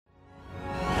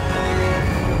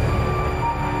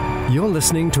You're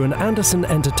listening to an Anderson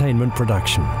Entertainment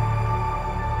production.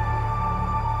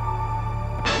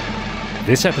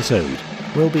 This episode,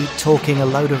 we'll be talking a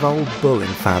load of old bull in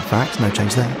Fab Facts, no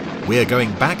change there. We're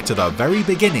going back to the very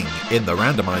beginning in the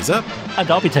Randomiser.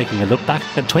 and I'll be taking a look back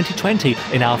at 2020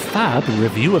 in our FAB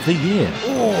Review of the Year.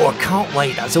 Oh, I can't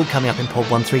wait. That's all coming up in Pod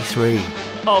 133.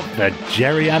 Of the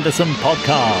Gerry Anderson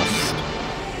Podcast.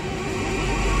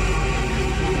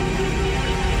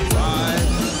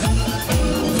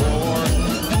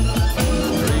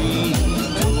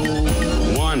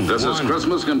 This is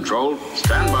Christmas Control.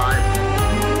 Stand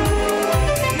by.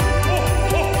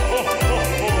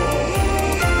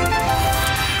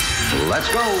 Let's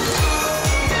go.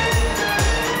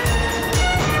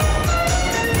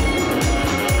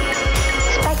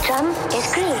 Spectrum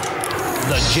is green.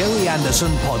 The Gerry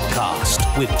Anderson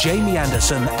Podcast with Jamie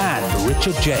Anderson and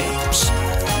Richard James.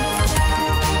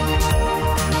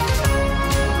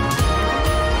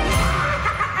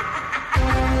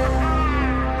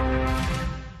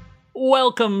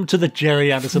 Welcome to the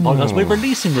Gerry Anderson Podcast. We're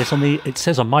releasing this on it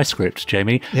says on my script,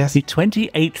 Jamie, Yes. the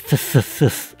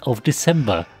 28th of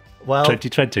December, Well,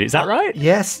 2020. Is that right?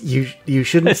 Yes, you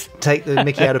shouldn't take the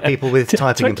mickey out of people with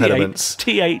typing 28th, impediments.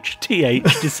 TH,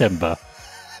 December.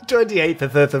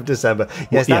 28th of December.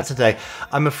 Yes, Yeah. that's today.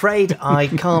 I'm afraid I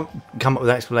can't come up with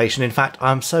an explanation. In fact,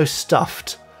 I'm so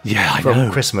stuffed Yeah, I from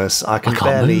know. Christmas, I can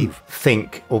can't barely move.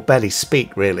 think or barely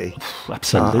speak, really.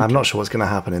 Absolutely. I'm not sure what's going to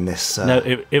happen in this. No,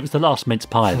 it was the last mince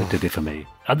pie that did it for me.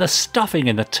 And the stuffing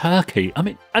in the turkey. I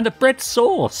mean, and the bread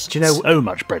sauce. Do you know- so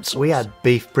much bread sauce. We had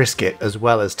beef brisket as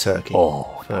well as turkey.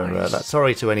 Oh, for, nice. that.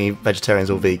 Sorry to any vegetarians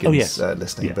or vegans yes.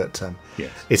 listening, Yeah. but Yes.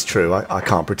 it's true. I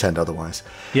can't pretend otherwise.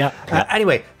 Yeah.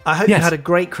 Anyway, I hope Yes. you had a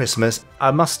great Christmas.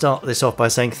 I must start this off by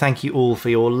saying thank you all for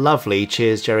your lovely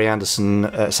Cheers Gerry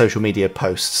Anderson social media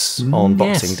posts on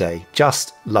Boxing yes. Day.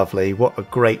 Just lovely. What a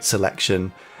great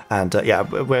selection. And yeah,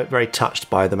 we're very touched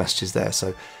by the messages there.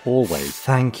 So Always.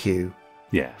 thank you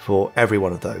Yeah. for every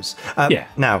one of those. Yeah.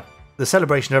 Now, the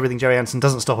celebration of everything Gerry Anderson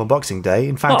doesn't stop on Boxing Day.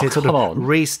 In fact, Oh, it sort of come on.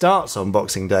 restarts on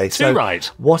Boxing Day. So, right.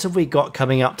 what have we got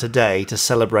coming up today to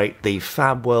celebrate the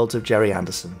fab worlds of Gerry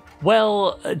Anderson?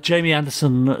 Well, Jamie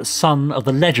Anderson, son of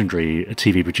the legendary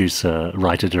TV producer,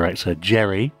 writer, director,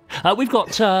 Gerry. We've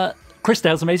got Chris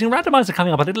Dale's Amazing Randomiser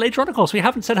coming up a little later on, of course. We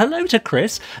haven't said hello to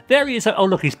Chris. There he is. Oh,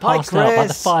 look, he's Hi, passed out by the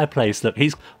Chris. fireplace. Look,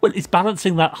 he's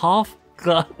balancing that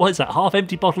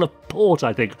half-empty bottle of port,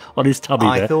 I think, on his tummy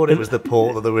there. I thought it was the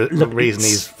port, the reason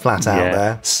he's flat out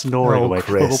there. Snoring Oh, away.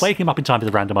 Chris. Well, we'll wake him up in time for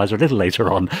the randomiser a little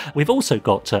later on. We've also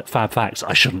got Fab Facts,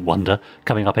 I shouldn't wonder,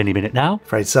 coming up any minute now.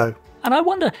 Afraid so. And I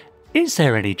wonder, is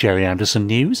there any Gerry Anderson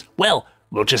news? Well,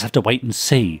 we'll just have to wait and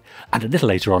see. And a little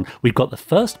later on, we've got the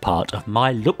first part of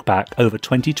my look back over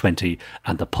 2020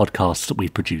 and the podcasts that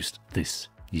we've produced this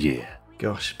year.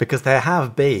 Gosh, because there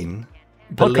have been,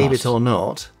 believe it Podcasts. or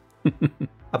not,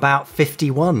 about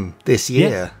 51 this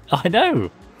year. I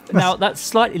know. Now, that's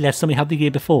slightly less than we had the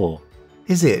year before.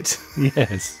 Is it?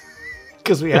 Yes.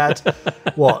 Because we had,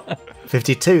 what,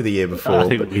 52 the year before? I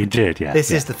think but we did, yeah. This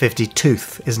yeah. is the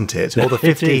 52th, isn't it? Or the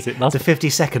It 50, is, it must the be.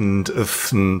 52nd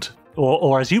of.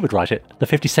 Or as you would write it, the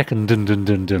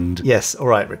 52nd dun. Yes, all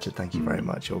right, Richard. Thank you very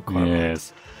much. You're quite right.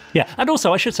 Yes. Yeah, and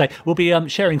also I should say we'll be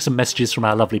sharing some messages from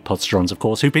our lovely Podsterons, of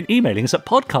course, who've been emailing us at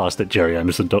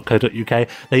podcast@gerryanderson.co.uk.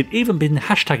 They've even been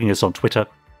hashtagging us on Twitter,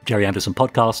 Gerry Anderson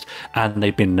Podcast, and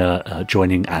they've been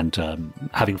joining and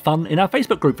having fun in our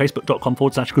Facebook group,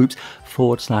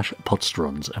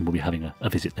 facebook.com/groups/Podsterons, and we'll be having a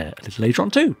visit there a little later on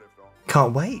too.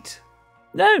 Can't wait.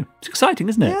 No, it's exciting,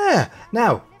 isn't it? Yeah.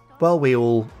 Now, while we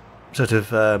all sort of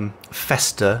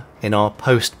fester in our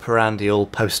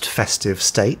post-perandial, post-festive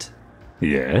state,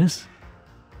 Yes.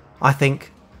 I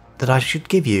think that I should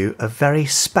give you a very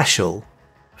special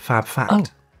fab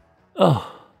fact.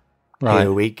 Right.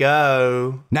 Here we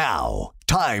go. Now,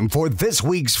 time for this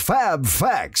week's Fab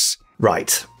Facts.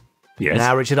 Right. Yes.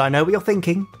 Now, Richard, I know what you're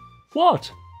thinking.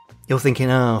 What? You're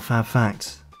thinking, oh, fab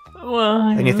facts. Well,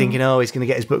 And you're thinking, oh, he's going to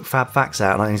get his book Fab Facts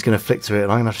out, and he's going to flick through it,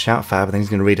 and I'm going to have to shout fab, and then he's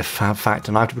going to read a fab fact,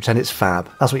 and I have to pretend it's fab.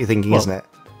 That's what you're thinking, isn't it?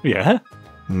 yeah.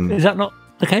 Hmm. Is that not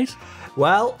the case?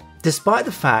 Well, despite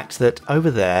the fact that over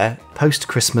there,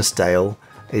 post-Christmas Dale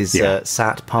is Yeah.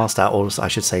 sat, passed out, or I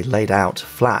should say laid out,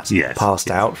 flat, Yes, passed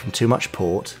yes. out from too much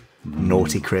port.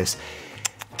 Naughty Chris.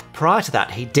 Prior to that,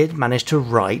 he did manage to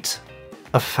write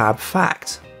a fab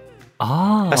fact.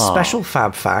 A special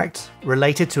fab fact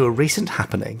related to a recent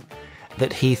happening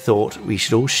that he thought we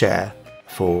should all share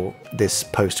for this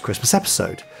post-Christmas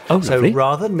episode. Oh, so lovely.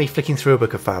 rather than me flicking through a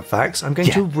book of fab facts, I'm going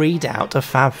to read out a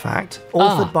fab fact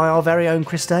authored by our very own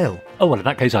Chris Dale. Oh, well, in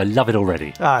that case, I love it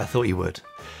already. I thought you would.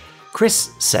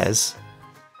 Chris says,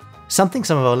 Something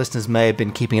some of our listeners may have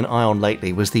been keeping an eye on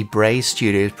lately was the Bray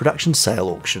Studios production sale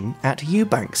auction at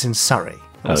Eubanks in Surrey.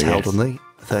 It was held on the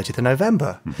 30th of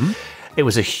November. Mm-hmm. It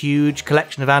was a huge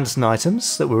collection of Anderson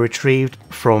items that were retrieved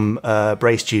from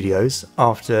Bray Studios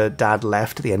after Dad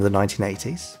left at the end of the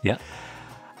 1980s. Yeah.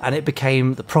 And it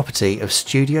became the property of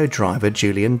studio driver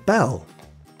Julian Bell.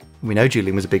 We know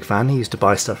Julian was a big fan. He used to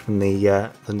buy stuff from the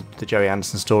Gerry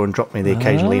Anderson store and drop me the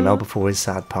occasional email before his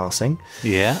sad passing.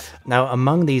 Yeah. Now,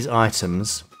 among these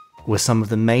items were some of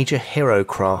the major hero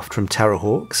craft from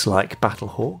Terrorhawks, like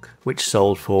Battlehawk, which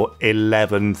sold for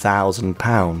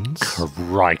 £11,000.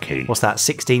 Crikey. What's that,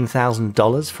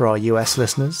 $16,000 for our US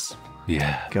listeners?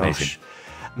 Yeah, Gosh. amazing.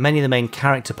 Many of the main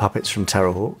character puppets from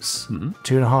Terrorhawks.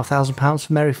 £2,500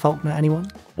 for Mary Faulkner,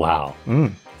 anyone? Wow.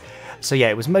 So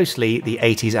yeah, it was mostly the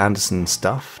 80s Anderson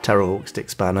stuff, Terrorhawks, Dick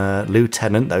Spanner,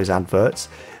 Lieutenant, those adverts,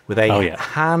 with a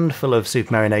handful of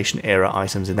Supermarionation era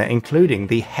items in there, including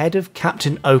the head of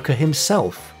Captain Ochre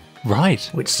himself. Right.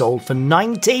 Which sold for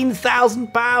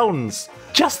 £19,000.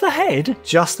 Just the head?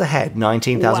 Just the head,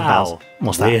 £19,000. Wow.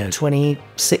 What's that,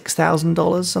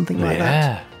 $26,000, something like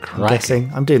that? Crikey. I'm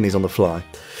guessing. I'm doing these on the fly.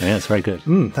 Yeah, it's very good.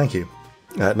 Thank you.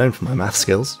 Known for my math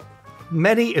skills.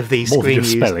 Many of these More than screen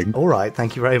just used. spelling. All right,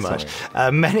 thank you very much.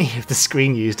 Many of the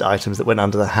screen used items that went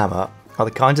under the hammer are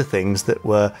the kinds of things that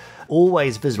were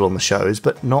always visible on the shows,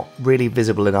 but not really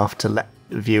visible enough to let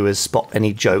viewers spot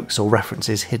any jokes or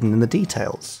references hidden in the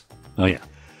details. Oh, yeah.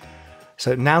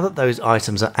 So now that those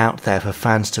items are out there for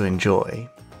fans to enjoy,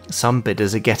 some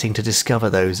bidders are getting to discover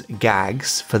those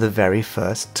gags for the very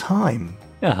first time.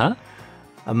 Uh-huh.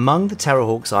 Among the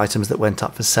Terrorhawks items that went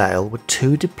up for sale were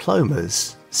 2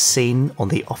 diplomas seen on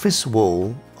the office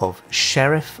wall of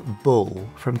Sheriff Bull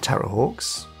from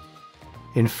Terrorhawks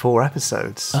in 4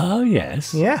 episodes. Oh,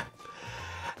 yes. Yeah.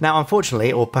 Now,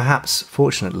 unfortunately, or perhaps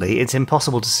fortunately, it's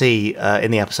impossible to see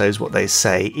in the episodes what they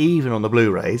say, even on the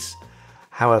Blu-rays.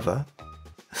 However,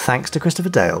 thanks to Christopher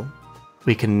Dale,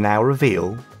 we can now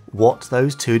reveal what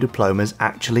those 2 diplomas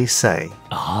actually say.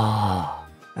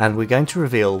 And we're going to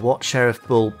reveal what Sheriff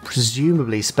Bull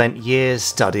presumably spent years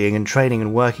studying and training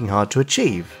and working hard to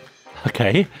achieve.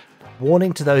 Okay.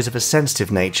 Warning to those of a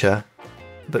sensitive nature,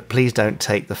 but please don't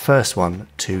take the first one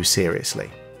too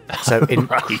seriously. So in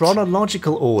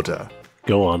chronological order.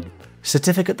 Go on.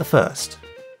 Certificate the first.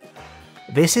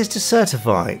 This is to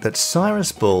certify that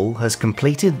Cyrus Bull has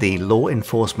completed the Law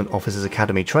Enforcement Officers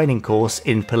Academy training course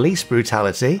in police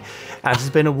brutality and has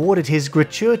been awarded his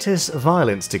gratuitous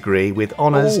violence degree with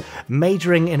honours,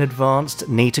 majoring in advanced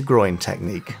knee-to-groin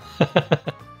technique.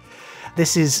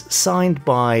 This is signed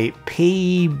by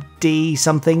P.D.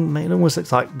 something, it almost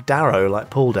looks like Darrow, like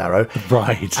Paul Darrow.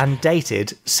 Right. And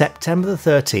dated September the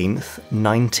 13th,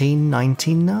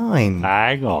 1999.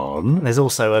 Hang on. There's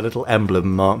also a little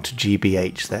emblem marked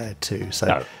GBH there too,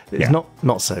 so it's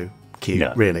not so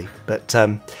cute, really. But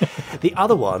the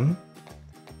other one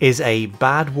is a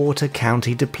Badwater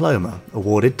County diploma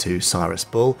awarded to Cyrus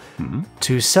Bull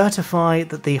to certify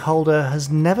that the holder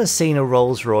has never seen a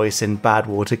Rolls-Royce in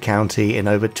Badwater County in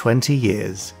over 20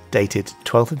 years, dated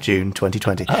 12th of June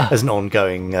 2020. There's an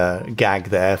ongoing gag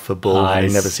there for Bull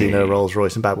having never seen a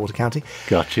Rolls-Royce in Badwater County.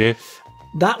 Gotcha.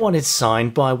 That one is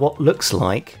signed by what looks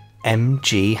like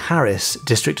M.G. Harris,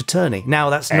 District Attorney. Now,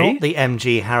 that's not the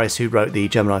M.G. Harris who wrote the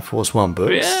Gemini Force One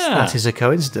books. That is a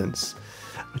coincidence.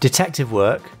 Detective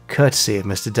work, courtesy of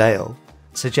Mr. Dale,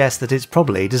 suggests that it's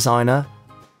probably designer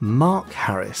Mark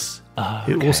Harris,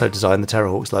 who also designed the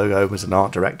Terrorhawks logo, was an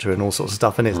art director and all sorts of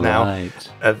stuff, and is now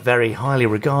a very highly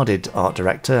regarded art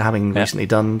director, having recently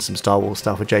done some Star Wars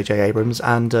stuff with J.J. Abrams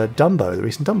and Dumbo, the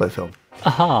recent Dumbo film.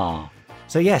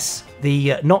 So yes,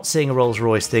 the not seeing a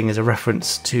Rolls-Royce thing is a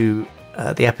reference to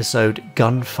the episode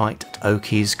Gunfight at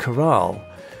Oki's Corral,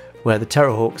 where the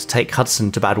Terrorhawks take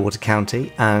Hudson to Badwater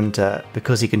County, and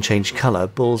because he can change colour,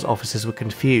 Bull's officers were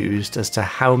confused as to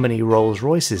how many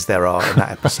Rolls-Royces there are in that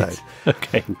episode.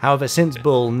 However, since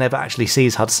Bull never actually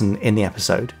sees Hudson in the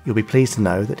episode, you'll be pleased to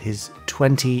know that his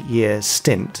 20-year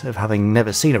stint of having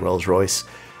never seen a Rolls-Royce,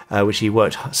 which he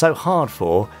worked so hard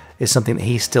for, is something that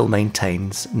he still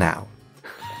maintains now.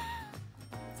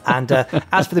 And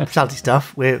as for the brutality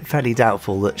stuff, we're fairly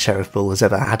doubtful that Sheriff Bull has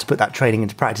ever had to put that training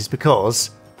into practice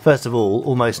because, first of all,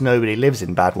 almost nobody lives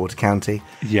in Badwater County.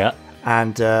 Yeah.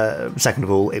 And second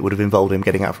of all, it would have involved him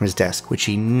getting out from his desk, which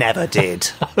he never did.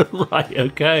 Right,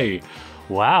 okay.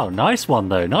 Wow, nice one,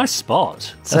 though. Nice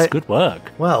spot. That's good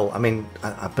work. Well, I mean,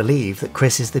 I believe that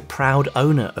Chris is the proud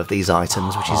owner of these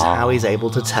items, which is how he's able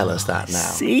to tell us that now.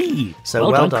 See?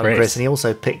 So well done, Chris. And he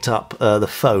also picked up the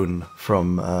phone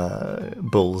from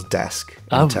Bull's desk.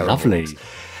 Oh, lovely.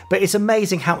 But it's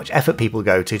amazing how much effort people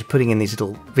go to putting in these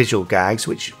little visual gags,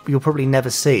 which you'll probably never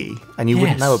see and you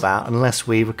wouldn't know about unless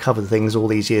we recover things all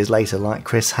these years later, like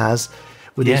Chris has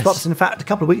with these boxes. In fact, a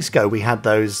couple of weeks ago, we had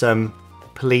those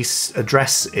police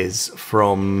addresses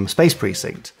from Space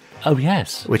Precinct. Oh,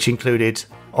 yes. Which included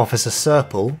Officer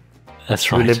Serple.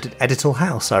 That's right. Who lived at Edital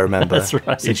House, I remember. That's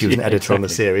right. Since she was an editor on the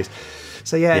series.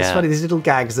 So, it's funny, these little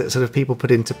gags that sort of people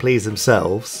put in to please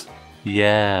themselves.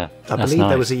 Yeah. I believe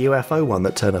there was a UFO one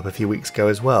that turned up a few weeks ago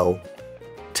as well.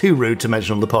 Too rude to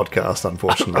mention on the podcast,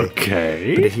 unfortunately.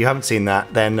 Okay. But if you haven't seen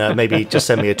that, then maybe just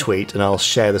send me a tweet and I'll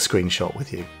share the screenshot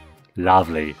with you.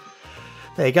 Lovely.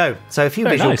 There you go. So a few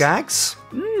visual gags.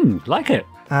 Like it.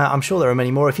 I'm sure there are many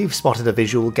more. If you've spotted a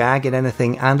visual gag in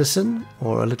anything Anderson,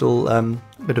 or a little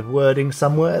bit of wording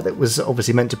somewhere that was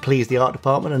obviously meant to please the art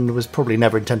department and was probably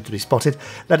never intended to be spotted,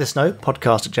 let us know.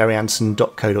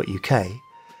 podcast@gerryanderson.co.uk.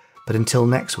 But until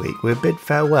next week, we'll bid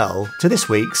farewell to this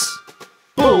week's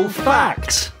Bull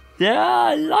Fact. Yeah,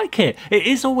 I like it. It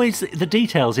is always the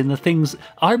details in the things.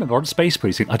 I remember on Space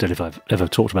Precinct, I don't know if I've ever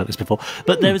talked about this before,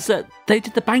 but there was they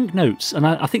did the banknotes, and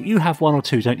I think you have one or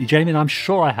two, don't you, Jamie? And I'm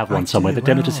sure I have one somewhere, the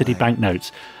Demeter City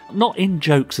banknotes. Not in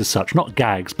jokes as such, not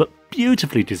gags, but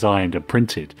beautifully designed and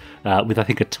printed, with, I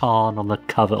think, a tarn on the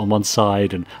cover on one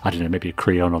side and, I don't know, maybe a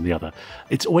crayon on the other.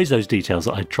 It's always those details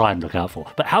that I try and look out for.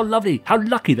 But how lovely, how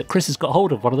lucky that Chris has got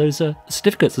hold of one of those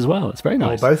certificates as well. It's very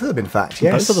nice. Well, both of them, in fact,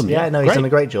 yes. Both of them, yeah. No, he's done a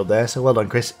great job there, so well done,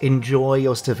 Chris. Enjoy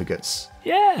your certificates.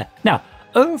 Yeah. Now,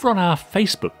 over on our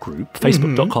Facebook group,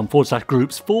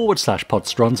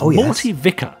 facebook.com/groups/Podsterons, Morty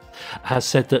Vicker has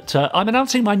said that I'm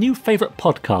announcing my new favourite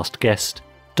podcast guest,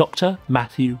 Dr.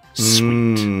 Matthew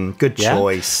Sweet. Good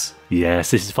choice.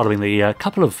 Yes, this is following the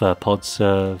couple of pods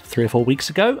 3 or 4 weeks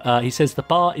ago. He says the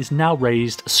bar is now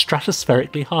raised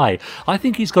stratospherically high. I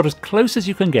think he's got as close as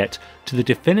you can get to the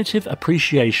definitive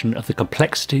appreciation of the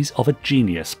complexities of a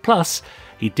genius. Plus,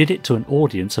 he did it to an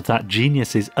audience of that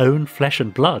genius's own flesh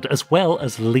and blood, as well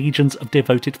as legions of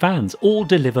devoted fans, all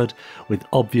delivered with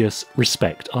obvious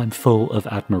respect. I'm full of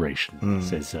admiration,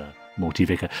 says Morty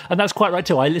Vicker. And that's quite right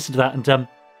too. I listened to that and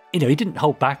he didn't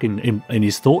hold back in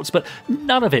his thoughts, but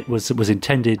none of it was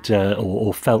intended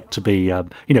or felt to be,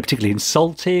 particularly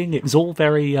insulting. It was all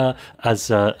very, as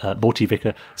Morty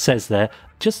Vicker says there,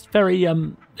 just very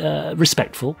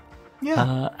respectful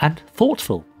and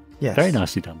thoughtful. Yes. Very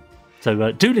nicely done.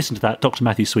 So do listen to that, Dr.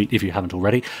 Matthew Sweet, if you haven't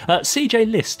already.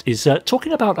 CJ List is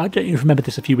talking about, I don't even remember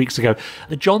this a few weeks ago,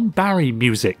 the John Barry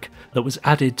music that was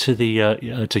added to the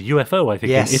to UFO, I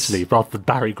think, in Italy, rather than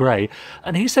Barry Gray.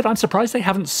 And he said, I'm surprised they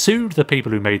haven't sued the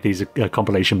people who made these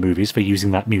compilation movies for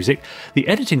using that music. The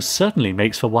editing certainly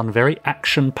makes for one very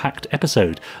action-packed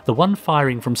episode. The one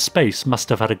firing from space must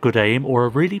have had a good aim or a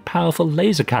really powerful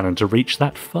laser cannon to reach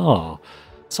that far.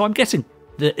 So I'm guessing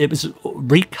it was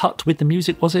recut with the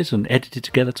music, was it, and edited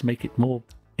together to make it more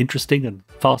interesting and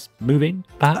fast-moving,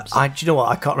 perhaps? Do you know what?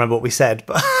 I can't remember what we said,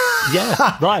 but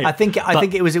yeah, right. I think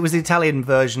it was the Italian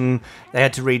version. They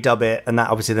had to redub it, and that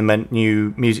obviously then meant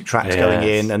new music tracks going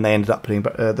in, and they ended up putting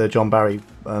the John Barry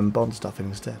Bond stuff in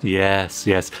instead. Yes.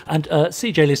 And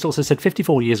CJ List also said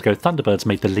 54 years ago, Thunderbirds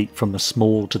made the leap from the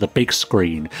small to the big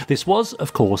screen. This was,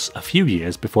 of course, a few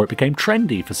years before it became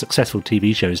trendy for successful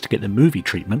TV shows to get the movie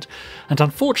treatment, and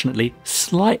unfortunately,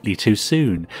 slightly too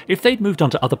soon. If they'd moved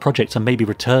on to other projects and maybe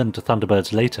returned to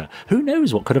Thunderbirds later, who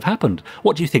knows what could have happened?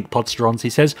 What do you think, Podsterons? He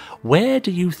says, where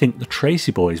do you think the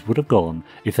Tracy Boys would have gone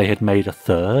if they had made a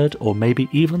third or maybe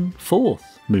even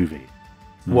fourth movie?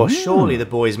 Well, surely the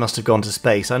boys must have gone to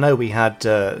space. I know we had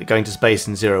going to space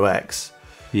in Zero X.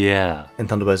 Yeah. In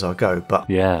Thunderbirds Are Go, but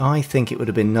I think it would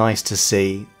have been nice to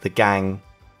see the gang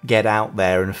get out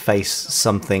there and face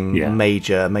something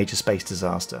major space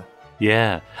disaster.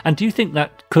 Yeah. And do you think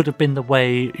that could have been the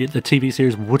way the TV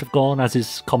series would have gone, as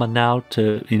is common now,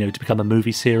 to become a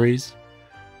movie series?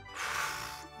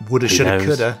 Woulda, shoulda,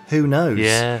 coulda. Who knows?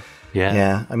 Yeah.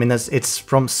 I mean, it's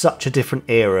from such a different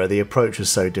era. The approach was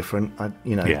so different. I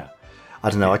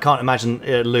don't know. I can't imagine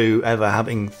Lou ever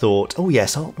having thought, "Oh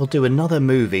yes, we'll do another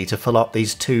movie to follow up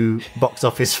these 2 box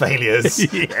office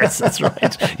failures." Yes, that's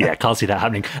right. Yeah, can't see that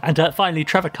happening. And finally,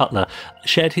 Trevor Cutler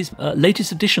shared his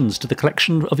latest additions to the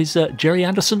collection of his Gerry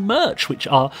Anderson merch, which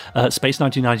are Space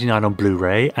 1999 on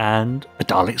Blu-ray and a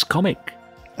Daleks comic.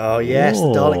 Oh yes, the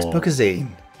Daleks bookazine.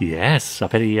 Yes, I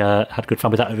bet he had good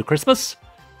fun with that over Christmas.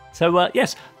 So,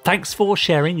 yes, thanks for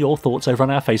sharing your thoughts over on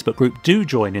our Facebook group. Do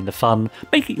join in the fun.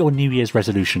 Make it your New Year's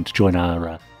resolution to join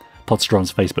our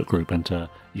Podsterons Facebook group, and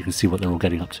you can see what they're all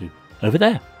getting up to over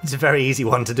there. It's a very easy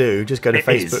one to do. Just go to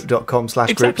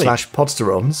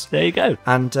facebook.com/group/Podsterons. There you go.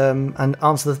 And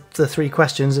answer the 3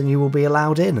 questions, and you will be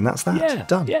allowed in, and that's that. Yeah,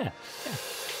 done. Yeah.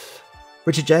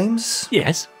 Richard James?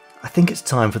 Yes? I think it's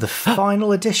time for the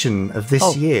final edition of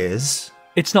this year's...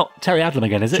 It's not Terry Adlam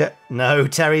again, is it? No,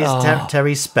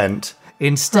 Terry's spent.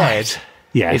 Instead,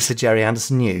 Yes. it's the Gerry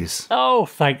Anderson news. Oh,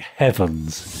 thank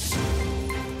heavens.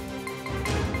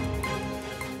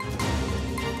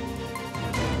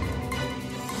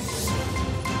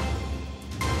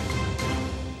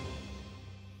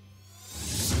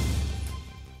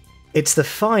 It's the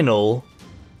final...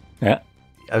 Yeah.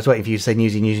 I was waiting for you to say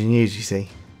newsy, you see.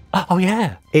 Oh,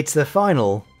 yeah. It's the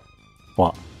final...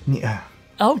 What? Yeah.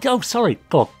 Oh, sorry.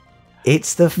 Go on.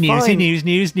 It's the Newsy news.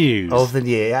 of the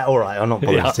year. Yeah, all right, I'm not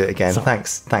bothering Yeah, to do it again. sorry.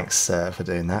 Thanks for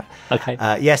doing that. Okay.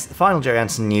 Yes, the final Gerry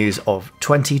Anderson news of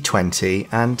 2020.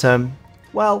 And,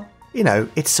 well, you know,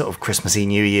 it's sort of Christmassy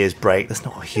New Year's break. There's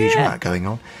not a huge amount going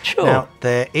on. Sure. Now,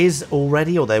 there is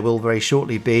already, or there will very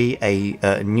shortly be,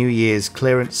 a New Year's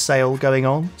clearance sale going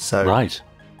on. So Right.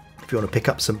 if you want to pick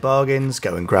up some bargains,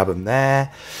 go and grab them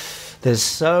there. There's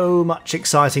so much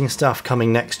exciting stuff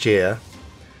coming next year.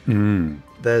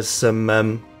 There's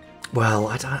some, well,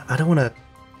 I don't want to.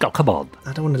 Oh, come on.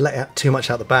 I don't want to let out too much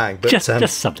out the bag, but Just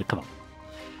something. Come on.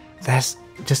 there's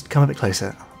just come a bit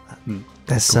closer.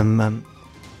 There's some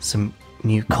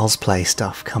new cosplay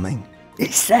stuff coming.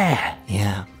 It's there.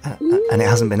 Yeah, and it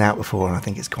hasn't been out before, and I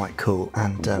think it's quite cool.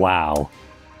 And Wow.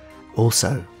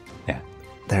 also, Yeah.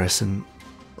 there are some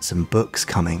books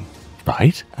coming,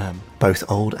 Right? both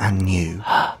old and new.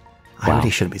 I Wow.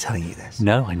 really shouldn't be telling you this.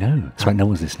 No, I know. That's right. No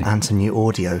one's listening. And some new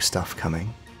audio stuff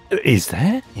coming. Is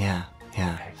there? Yeah.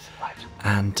 Right.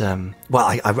 And well,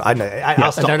 I know.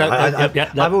 I'll stop.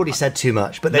 no, I've already said too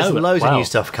much, but there's No, loads of wow. new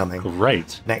stuff coming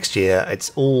Great. next year.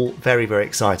 It's all very, very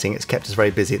exciting. It's kept us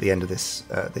very busy at the end of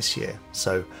this year.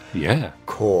 So Yeah.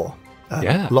 core,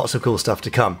 Yeah. lots of cool stuff to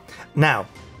come. Now,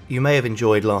 you may have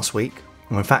enjoyed last week,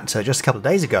 or in fact, just a couple of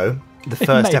days ago, the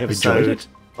first may have enjoyed episode it.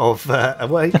 of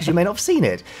well, because you may not have seen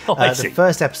it. I The see.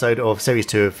 first episode of Series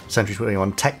 2 of Century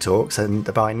 21 Tech Talks,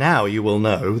 and by now you will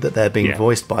know that they're being Yeah.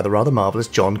 voiced by the rather marvellous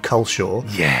John Culshaw,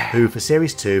 Yeah. who for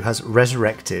Series 2 has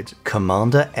resurrected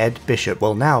Commander Ed Bishop.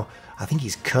 Well, now I think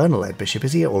he's Colonel Ed Bishop,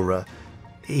 is he? Or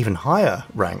even higher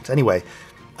ranked. Anyway,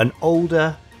 an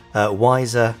older,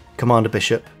 wiser Commander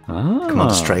Bishop,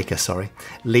 Commander Straker, sorry,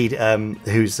 lead,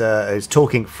 who's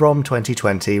talking from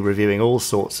 2020, reviewing all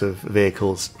sorts of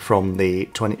vehicles from the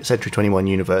Century 21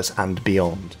 universe and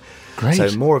beyond. Great.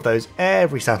 So more of those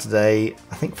every Saturday,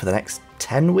 I think for the next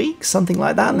 10 weeks, something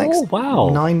like that. Next wow.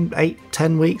 9, 8,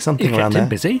 10 weeks, something You around kept him there.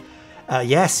 busy.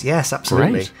 Yes,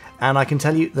 absolutely. Great. And I can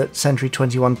tell you that Century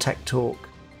 21 Tech Talk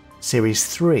Series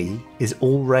 3 is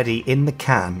already in the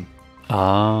can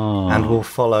and will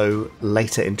follow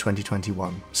later in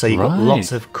 2021. So you've got Right.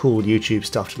 lots of cool YouTube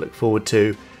stuff to look forward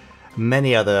to,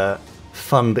 many other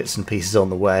fun bits and pieces on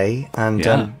the way, and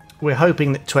Yeah. we're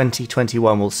hoping that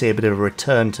 2021 will see a bit of a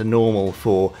return to normal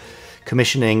for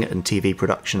commissioning and TV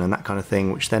production and that kind of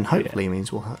thing, which then hopefully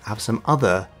means we'll have some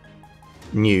other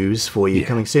news for you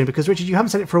coming soon. Because, Richard, you haven't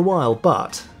said it for a while,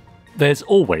 but There's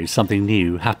always something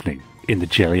new happening in the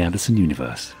Gerry Anderson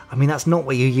universe. I mean, that's not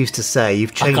what you used to say.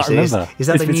 You've changed can't it. remember. Is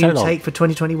that It's the been so new long. take for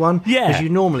 2021? Yeah. Because you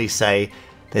normally say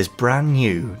there's brand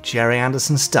new Gerry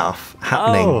Anderson stuff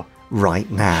happening Oh. right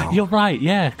now. You're right,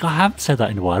 yeah. I haven't said that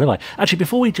in a while, have I? Actually,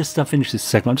 before we just finish this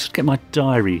segment, I'm just getting my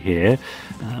diary here.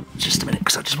 Just a minute,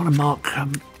 because I just want to mark...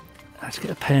 let's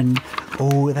get a pen.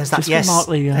 Oh, there's that. Just Yes, mark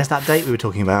the, there's that date we were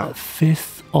talking about.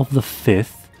 5th of the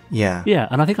 5th. Yeah. Yeah,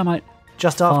 and I think I might...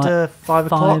 Just after 5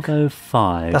 o'clock.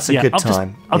 5:05. That's a good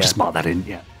time. I'll Yeah. just mark that in,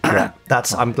 yeah. Yeah,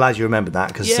 I'm glad you remembered that,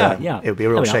 because Yeah. it would be a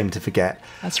real There we are. shame to forget.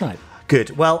 That's right.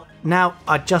 Good. Well, now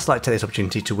I'd just like to take this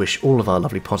opportunity to wish all of our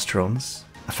lovely Podsterons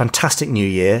a fantastic new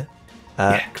year.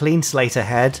 Clean slate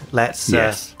ahead. Let's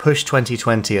Yes. push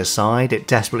 2020 aside. It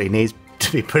desperately needs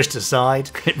to be pushed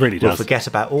aside. It really We'll does. forget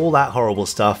about all that horrible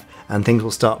stuff, and things will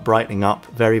start brightening up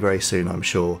very, very soon, I'm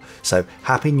sure. So,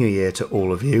 Happy New Year to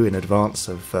all of you in advance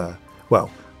of,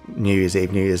 New Year's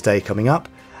Eve, New Year's Day coming up.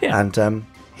 Yeah. And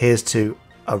here's to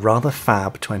a rather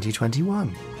fab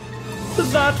 2021.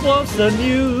 That was the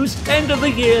news. End of the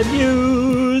year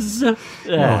news.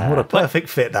 Oh, what a perfect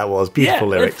fit that was. Beautiful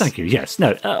lyrics. Thank you. Yes.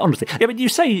 No, honestly. I mean, you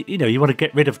say, you want to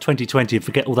get rid of 2020 and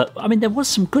forget all that. I mean, there was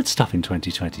some good stuff in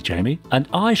 2020, Jamie, and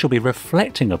I shall be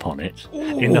reflecting upon it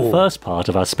in the first part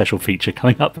of our special feature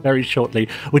coming up very shortly,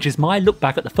 which is my look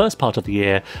back at the first part of the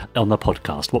year on the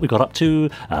podcast. What we got up to,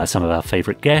 some of our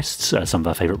favourite guests, some of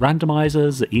our favourite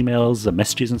randomisers, emails,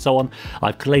 messages, and so on.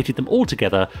 I've collated them all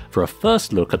together for a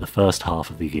first look at the first half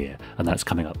of the year, and that's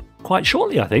coming up quite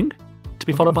shortly, I think, to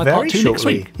be followed by Very part 2 next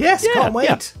shortly. week. Yes, Yeah, can't wait.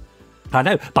 yeah. I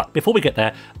know, but before we get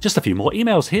there, just a few more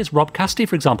emails. Here's Rob Cassidy,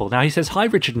 for example. Now, he says, "Hi,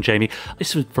 Richard and Jamie.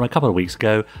 This was from a couple of weeks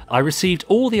ago. I received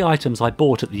all the items I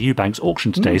bought at the Eubanks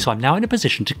auction today, so I'm now in a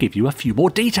position to give you a few more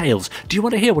details. Do you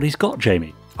want to hear what he's got,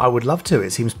 Jamie?" I would love to.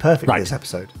 It seems perfect for this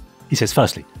episode. He says,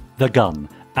 firstly, the gun.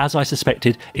 As I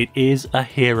suspected, it is a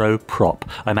hero prop.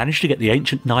 I managed to get the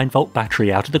ancient 9-volt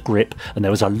battery out of the grip, and there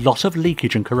was a lot of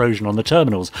leakage and corrosion on the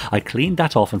terminals. I cleaned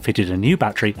that off and fitted a new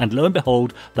battery, and lo and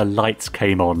behold, the lights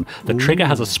came on. The trigger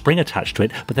has a spring attached to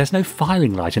it, but there's no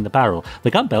firing light in the barrel.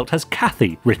 The gun belt has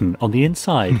Kathy written on the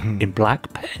inside in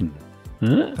black pen.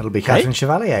 That'll be Catherine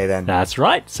Chevalier then. That's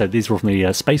right. So these were from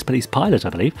the Space Police pilot, I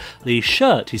believe. The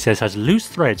shirt, he says, has loose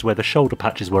threads where the shoulder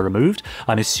patches were removed.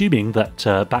 I'm assuming that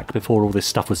back before all this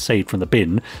stuff was saved from the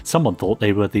bin, someone thought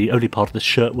they were the only part of the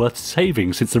shirt worth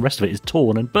saving, since the rest of it is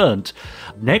torn and burnt.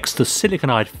 Next, the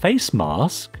siliconide face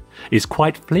mask is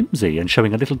quite flimsy and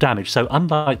showing a little damage, so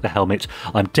unlike the helmet,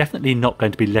 I'm definitely not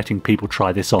going to be letting people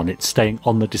try this on. It's staying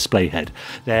on the display head.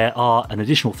 There are an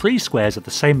additional 3 squares of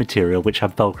the same material which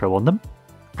have Velcro on them,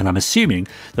 and I'm assuming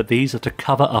that these are to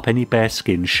cover up any bare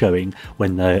skin showing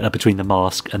when between the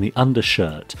mask and the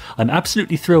undershirt. I'm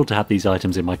absolutely thrilled to have these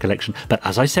items in my collection, but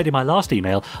as I said in my last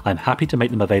email, I'm happy to make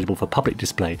them available for public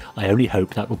display. I only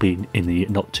hope that will be in the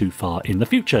not too far in the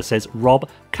future, says Rob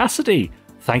Cassidy.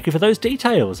 Thank you for those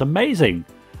details. Amazing.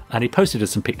 And he posted us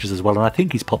some pictures as well, and I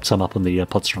think he's popped some up on the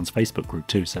Podsterons Facebook group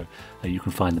too, so you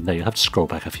can find them there. You'll have to scroll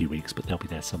back a few weeks, but they'll be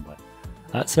there somewhere.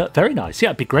 That's very nice. Yeah,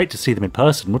 it'd be great to see them in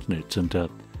person, wouldn't it?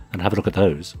 And have a look at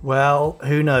those. Well,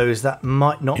 who knows? That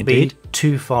might not be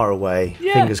too far away.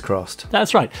 Yeah, fingers crossed.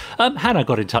 That's right. Hannah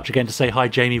got in touch again to say hi,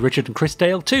 Jamie, Richard and Chris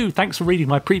Dale too. Thanks for reading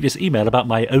my previous email about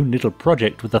my own little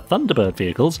project with the Thunderbird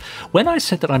vehicles. When I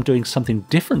said that I'm doing something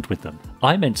different with them,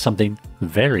 I meant something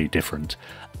very different.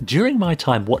 During my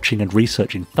time watching and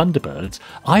researching Thunderbirds,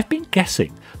 I've been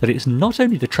guessing that it's not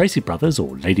only the Tracy brothers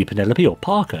or Lady Penelope or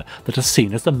Parker that are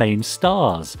seen as the main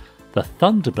stars. The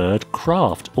Thunderbird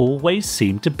craft always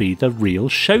seemed to be the real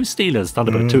show stealers,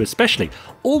 Thunderbird 2 especially,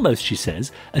 almost, she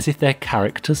says, as if they're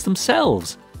characters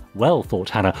themselves. Well,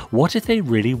 thought Hannah, what if they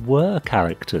really were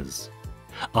characters?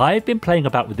 I've been playing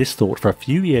about with this thought for a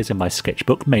few years in my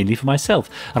sketchbook, mainly for myself,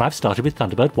 and I've started with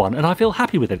Thunderbird 1 and I feel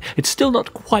happy with it. It's still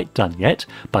not quite done yet,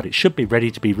 but it should be ready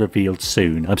to be revealed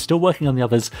soon. I'm still working on the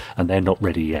others and they're not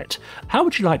ready yet. How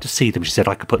would you like to see them? She said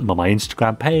I could put them on my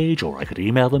Instagram page, or I could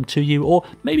email them to you, or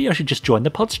maybe I should just join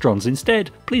the Podsterons instead.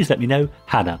 Please let me know.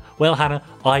 Hannah. Well, Hannah,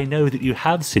 I know that you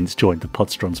have since joined the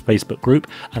Podsterons Facebook group,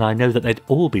 and I know that they'd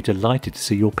all be delighted to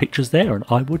see your pictures there, and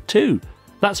I would too.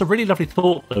 That's a really lovely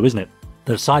thought though, isn't it?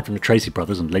 That aside from the Tracy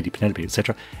brothers and Lady Penelope,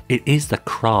 etc., it is the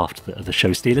craft that are the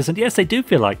show stealers. And yes, they do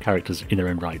feel like characters in their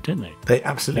own right, don't they? They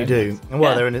absolutely do.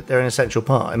 Well, they're an essential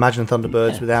part. Imagine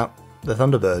Thunderbirds without the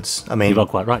Thunderbirds. I mean, you're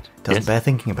quite right. Doesn't bear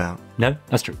thinking about. No,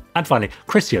 that's true. And finally,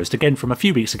 Chris Yost, again from a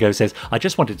few weeks ago, says, I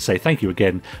just wanted to say thank you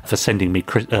again for sending me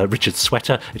Richard's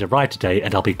sweater. It arrived today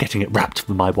and I'll be getting it wrapped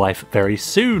for my wife very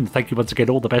soon. Thank you once again.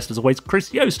 All the best as always,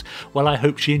 Chris Yost. Well, I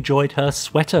hope she enjoyed her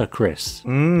sweater, Chris.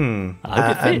 And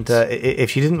if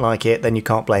she didn't like it, then you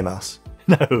can't blame us.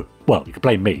 No. Well, you can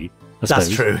blame me, I suppose.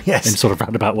 That's true, yes. In sort of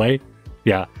roundabout way.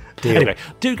 Yeah. Deal. Anyway,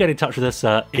 do get in touch with us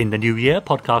in the new year,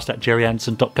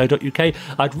 podcast@gerryanderson.co.uk.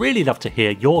 I'd really love to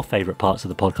hear your favourite parts of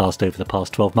the podcast over the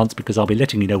past 12 months, because I'll be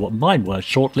letting you know what mine were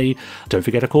shortly. Don't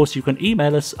forget, of course, you can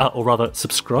email us, or rather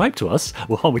subscribe to us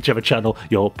on whichever channel,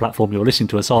 your platform you're listening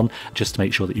to us on, just to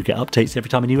make sure that you get updates every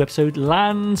time a new episode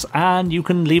lands, and you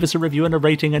can leave us a review and a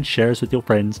rating and share us with your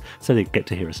friends so they get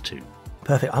to hear us too.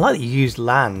 Perfect. I like that you used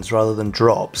lands rather than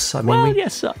drops. I mean,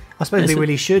 yes. I suppose we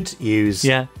really should use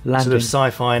sort of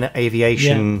sci-fi and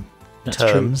aviation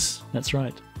terms. True. That's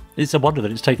right. It's a wonder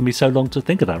that it's taken me so long to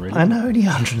think of that, really. I know, only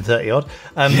 130 odd.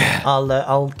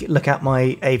 I'll look at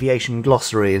my aviation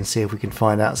glossary and see if we can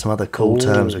find out some other cool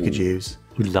terms we could use.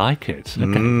 We like it.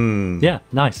 Okay. Yeah,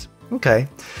 nice. Okay.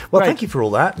 Well, thank you for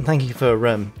all that, and thank you for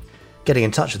getting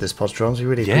in touch with us, Podsterons. We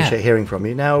really appreciate hearing from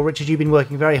you. Now, Richard, you've been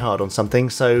working very hard on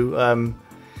something, so do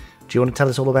you want to tell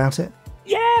us all about it?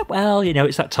 Yeah, well,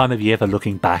 it's that time of year for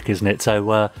looking back, isn't it?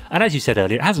 So, and as you said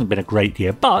earlier, it hasn't been a great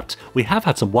year, but we have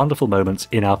had some wonderful moments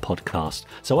in our podcast.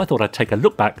 So I thought I'd take a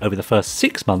look back over the first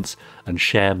 6 months and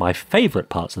share my favourite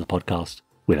parts of the podcast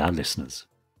with our listeners.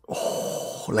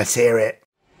 Oh, let's hear it.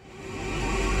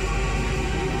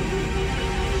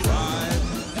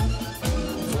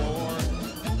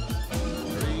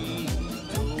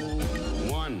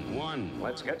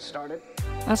 Let's get started.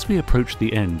 As we approach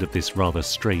the end of this rather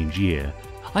strange year,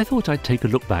 I thought I'd take a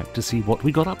look back to see what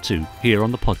we got up to here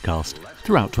on the podcast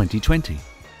throughout 2020.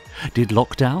 Did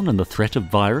lockdown and the threat of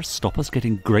virus stop us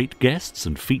getting great guests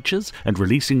and features and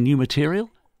releasing new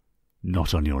material?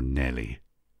 Not on your Nelly.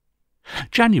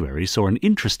 January saw an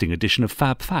interesting edition of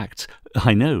Fab Facts.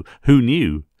 I know, who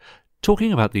knew?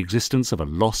 Talking about the existence of a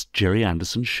lost Gerry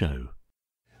Anderson show.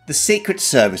 The Secret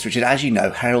Service, Richard, as you know,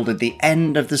 heralded the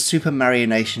end of the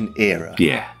Supermarionation era.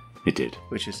 Yeah, it did.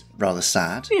 Which is rather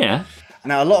sad. Yeah.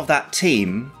 Now, a lot of that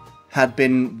team had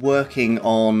been working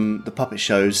on the puppet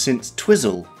shows since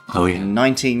Twizzle in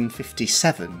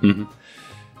 1957. Mm-hmm.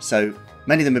 So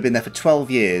many of them have been there for 12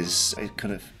 years,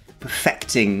 kind of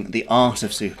perfecting the art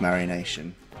of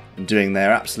Supermarionation and doing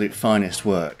their absolute finest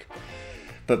work.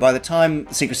 But by the time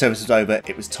the Secret Service was over,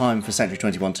 it was time for Century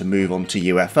 21 to move on to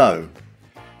UFO.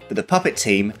 But the puppet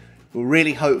team were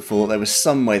really hopeful there was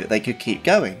some way that they could keep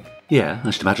going. Yeah,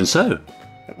 I should imagine so.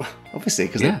 Obviously,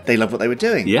 because they loved what they were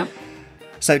doing. Yeah.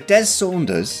 So Des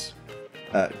Saunders,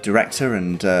 director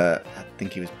and I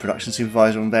think he was production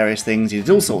supervisor on various things. He did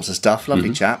all sorts of stuff.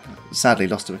 Lovely chap. Sadly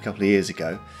lost him a couple of years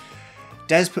ago.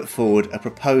 Des put forward a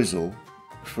proposal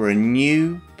for a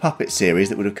new puppet series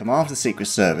that would have come after the Secret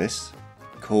Service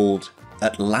called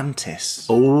Atlantis.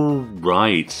 Oh,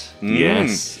 right.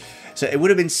 Yes. So it would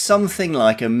have been something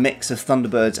like a mix of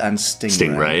Thunderbirds and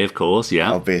Stingray. Stingray, of course,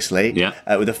 yeah. Obviously. Yeah.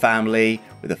 With a family,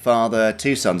 with a father,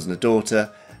 2 sons and a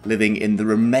daughter, living in the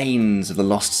remains of the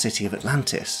lost city of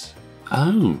Atlantis.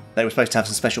 Oh. They were supposed to have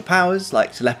some special powers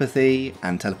like telepathy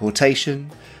and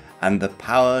teleportation and the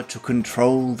power to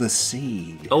control the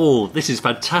sea. Oh, this is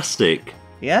fantastic.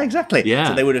 Yeah, exactly. Yeah.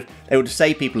 So they would have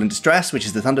saved people in distress, which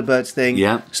is the Thunderbirds thing.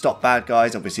 Yeah. Stop bad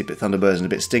guys, obviously a bit Thunderbirds and a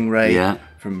bit Stingray. Yeah.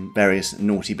 From various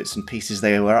naughty bits and pieces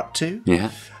they were up to. Yeah.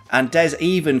 And Des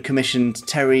even commissioned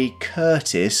Terry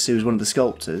Curtis, who was one of the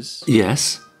sculptors.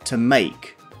 Yes. To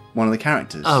make one of the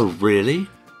characters. Oh, really?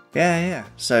 Yeah.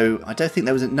 So I don't think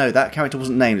there was that character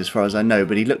wasn't named as far as I know,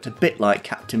 but he looked a bit like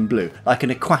Captain Blue, like an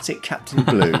aquatic Captain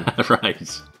Blue.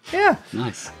 Right. Yeah.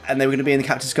 Nice. And they were going to be in the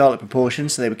Captain Scarlet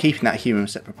proportions, so they were keeping that human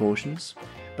set proportions.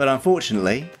 But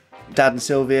unfortunately, Dad and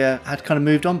Sylvia had kind of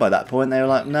moved on by that point. They were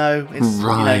like, no,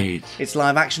 it's it's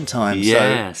live action time.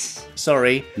 Yes. So,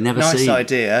 sorry. Never nice seen.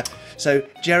 idea. So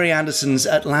Gerry Anderson's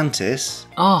Atlantis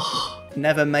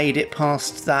never made it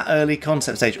past that early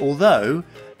concept stage, although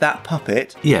that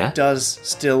puppet does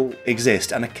still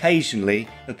exist and occasionally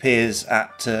appears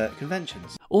at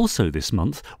conventions. Also this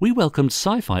month, we welcomed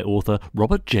sci-fi author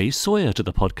Robert J. Sawyer to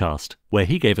the podcast, where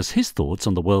he gave us his thoughts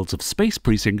on the worlds of Space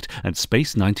Precinct and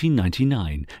Space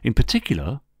 1999, in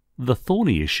particular, the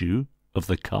thorny issue of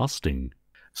the casting.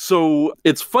 So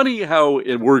it's funny how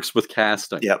it works with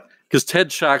casting. Yep. Because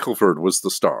Ted Shackelford was the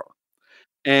star.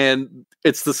 And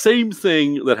it's the same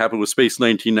thing that happened with Space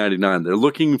 1999. They're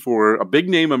looking for a big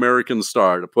name American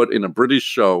star to put in a British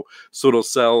show so it'll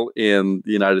sell in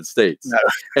the United States. No.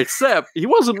 Except he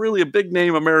wasn't really a big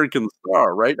name American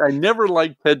star, right? I never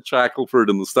liked Ted Shackelford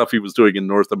and the stuff he was doing in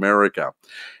North America.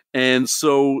 And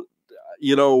so,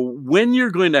 when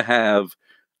you're going to have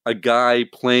a guy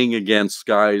playing against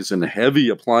guys in heavy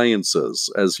appliances,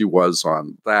 as he was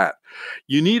on that,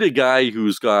 you need a guy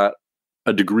who's got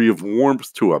a degree of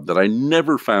warmth to him that I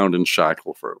never found in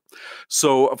Shackelford.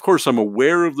 So, of course, I'm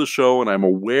aware of the show and I'm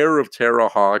aware of Terra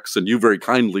Hawks, and you very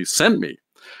kindly sent me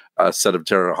a set of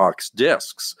Terra Hawks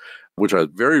discs, which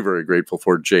I'm very, very grateful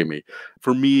for, Jamie.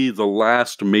 For me, the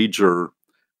last major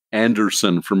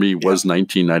Anderson for me was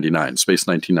 1999, Space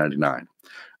 1999.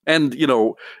 And,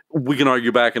 we can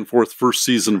argue back and forth first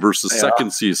season versus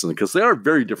second season because they are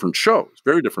very different shows,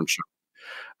 very different shows.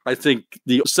 I think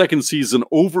the second season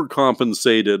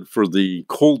overcompensated for the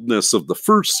coldness of the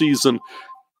first season,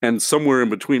 and somewhere in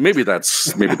between, maybe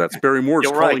that's Barry Morse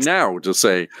calling now to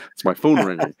say it's my phone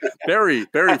ringing. Barry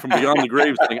from Beyond the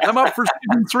Grave saying, "I'm up for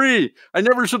season 3. I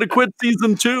never should have quit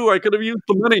season 2. I could have used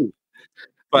the money."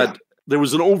 But there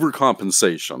was an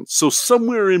overcompensation. So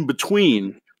somewhere in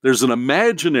between, there's an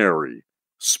imaginary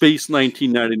Space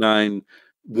 1999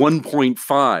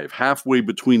 1.5, halfway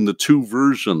between the two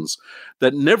versions,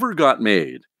 that never got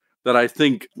made, that I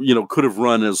think, could have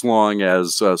run as long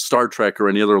as Star Trek or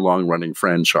any other long-running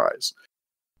franchise.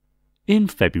 In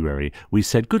February, we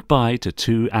said goodbye to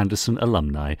 2 Anderson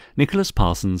alumni, Nicholas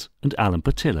Parsons and Alan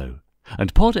Patillo,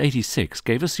 and Pod 86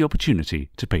 gave us the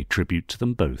opportunity to pay tribute to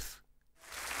them both.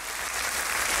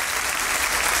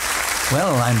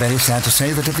 Well, I'm very sad to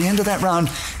say that at the end of that round,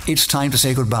 it's time to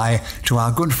say goodbye to our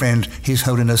good friend, His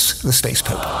Holiness the Space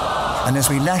Pope. And as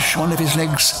we lash one of his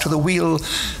legs to the wheel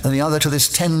and the other to this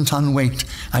 10-ton weight,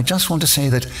 I just want to say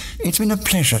that it's been a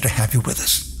pleasure to have you with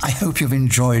us. I hope you've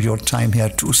enjoyed your time here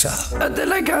too, sir.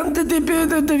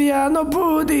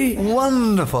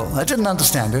 Wonderful. I didn't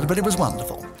understand it, but it was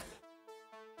wonderful.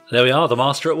 There we are, the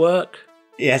master at work.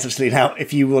 Yes, absolutely. Now,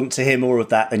 if you want to hear more of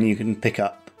that, then you can pick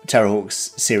up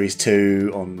Terrorhawks Series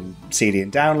 2 on CD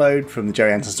and download from the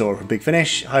Gerry Anderson store from Big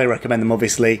Finish. Highly recommend them,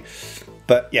 obviously.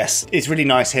 But yes, it's really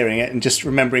nice hearing it and just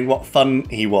remembering what fun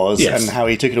he was and how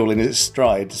he took it all in his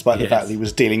stride, despite the fact that he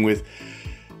was dealing with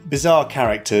bizarre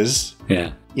characters.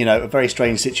 Yeah. You know, a very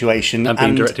strange situation. And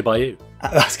being directed by you.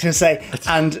 I was going to say,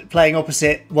 and playing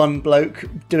opposite one bloke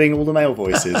doing all the male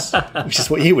voices, which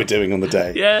is what you were doing on the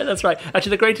day. Yeah, that's right.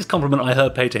 Actually, the greatest compliment I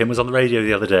heard paid to him was on the radio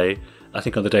the other day, I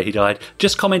think on the day he died,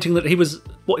 just commenting that he was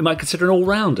what you might consider an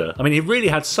all-rounder. I mean, he really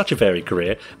had such a varied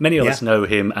career. Many of us know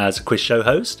him as a quiz show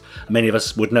host. Many of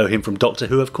us would know him from Doctor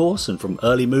Who, of course, and from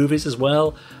early movies as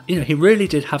well. You know, he really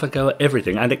did have a go at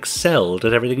everything and excelled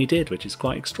at everything he did, which is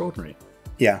quite extraordinary.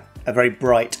 Yeah, a very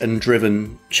bright and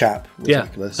driven chap was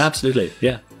Nicholas. Absolutely,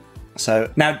 yeah.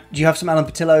 So, now, do you have some Alan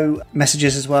Patillo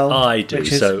messages as well? I do,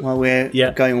 Richard, so... while we're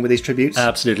going on with these tributes?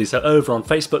 Absolutely. So, over on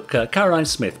Facebook, Caroline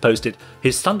Smith posted,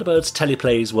 his Thunderbirds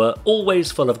teleplays were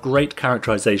always full of great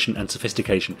characterisation and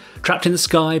sophistication. Trapped in the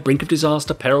Sky, Brink of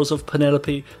Disaster, Perils of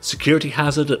Penelope, Security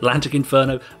Hazard, Atlantic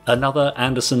Inferno, another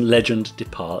Anderson legend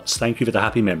departs. Thank you for the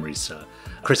happy memories, sir.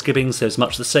 Chris Gibbings says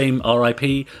much the same,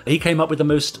 R.I.P. He came up with the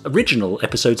most original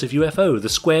episodes of UFO, The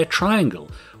Square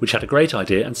Triangle, which had a great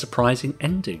idea and surprising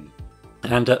ending.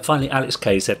 And finally, Alex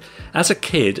Kay said, as a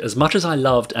kid, as much as I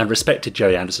loved and respected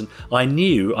Gerry Anderson, I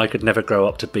knew I could never grow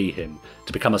up to be him.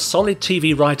 To become a solid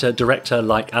TV writer-director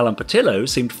like Alan Patillo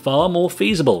seemed far more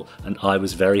feasible, and I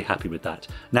was very happy with that.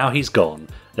 Now he's gone.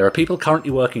 There are people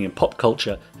currently working in pop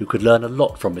culture who could learn a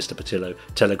lot from Mr. Patillo,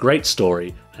 tell a great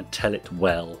story, and tell it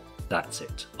well. That's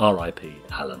it. R.I.P.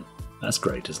 Alan. That's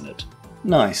great, isn't it?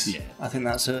 Nice. Yeah. I think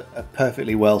that's a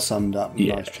perfectly well summed up and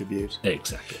nice tribute.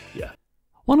 Exactly, yeah.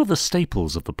 One of the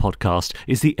staples of the podcast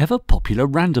is the ever-popular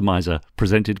Randomiser,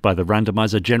 presented by the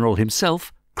Randomiser General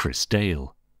himself, Chris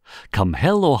Dale. Come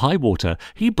hell or high water,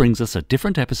 he brings us a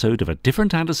different episode of a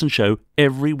different Anderson show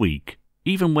every week,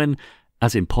 even when,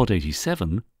 as in Pod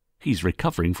 87, he's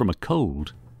recovering from a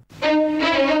cold.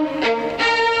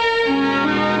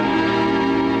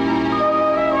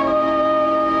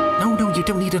 No, you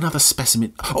don't need another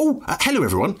specimen. Oh, hello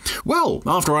everyone. Well,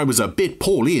 after I was a bit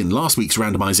poorly in last week's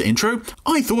Randomiser intro,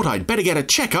 I thought I'd better get a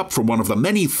checkup from one of the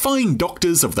many fine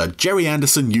doctors of the Gerry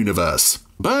Anderson universe.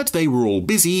 But they were all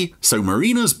busy, so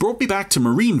Marina's brought me back to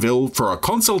Marineville for a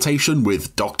consultation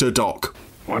with Dr. Doc.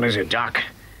 What is it, Doc?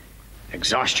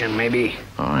 Exhaustion, maybe?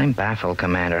 Oh, I'm baffled,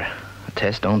 Commander. The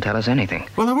tests don't tell us anything.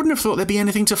 Well, I wouldn't have thought there'd be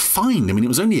anything to find. I mean, it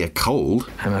was only a cold.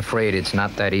 I'm afraid it's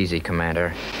not that easy,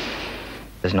 Commander.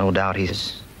 There's no doubt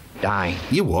he's dying.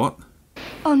 You what?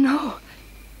 Oh, no.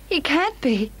 He can't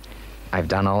be. I've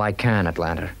done all I can,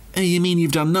 Atlanta. You mean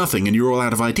you've done nothing and you're all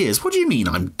out of ideas? What do you mean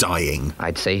I'm dying?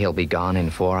 I'd say he'll be gone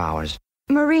in 4 hours.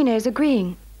 Marina is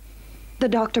agreeing. The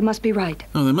doctor must be right.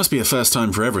 Oh, there must be a first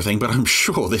time for everything, but I'm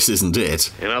sure this isn't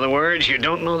it. In other words, you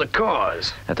don't know the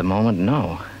cause. At the moment,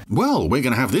 no. Well, we're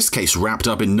going to have this case wrapped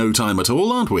up in no time at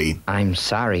all, aren't we? I'm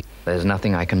sorry. There's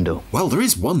nothing I can do. Well, there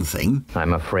is one thing.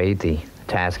 I'm afraid the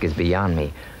task is beyond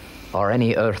me. Or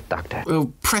any Earth doctor.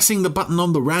 Well, pressing the button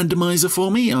on the randomizer for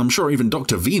me? I'm sure even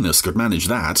Dr. Venus could manage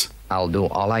that. I'll do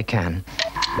all I can,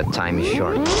 but time is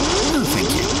short. No, thank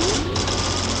you.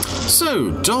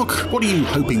 So, Doc, what are you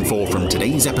hoping for from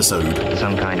today's episode?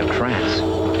 Some kind of trance.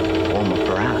 Form of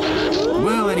paralysis.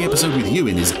 Well, any episode with you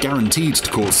in is guaranteed to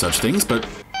cause such things, but...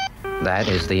 That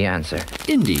is the answer.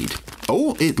 Indeed.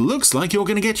 Oh, it looks like you're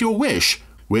going to get your wish.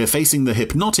 We're facing the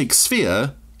hypnotic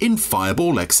sphere in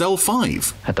Fireball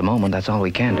XL5. At the moment, that's all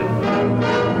we can do.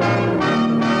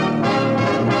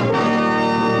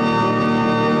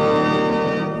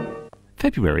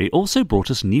 February also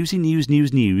brought us newsy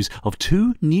news of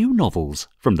 2 new novels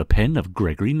from the pen of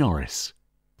Gregory Norris.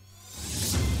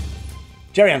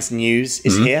 Gerry Anderson News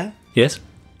is here. Yes?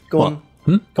 Go on.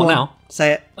 What on. now?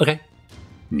 Say it. Okay.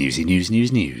 Newsy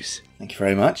news. Thank you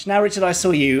very much. Now, Richard, I saw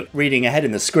you reading ahead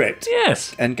in the script.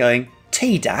 Yes. And going,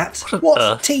 T-Dat?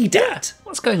 What's T-Dat? Yeah.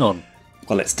 What's going on?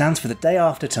 Well, it stands for the day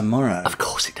after tomorrow. Of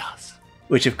course it does.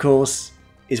 Which, of course,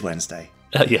 is Wednesday.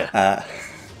 Yeah.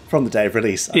 From the day of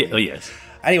release. Oh, yes.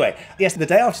 Anyway, yes, the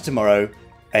day after tomorrow,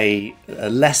 a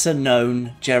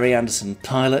lesser-known Gerry Anderson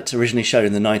pilot, originally shown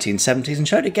in the 1970s and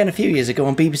showed again a few years ago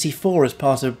on BBC 4 as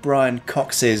part of Brian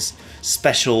Cox's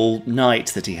special night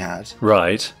that he had.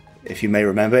 Right. If you may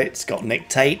remember, it's got Nick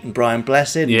Tate and Brian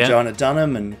Blessed and Joanna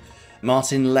Dunham and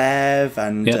Martin Lev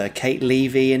and Kate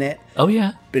Levy in it. Oh,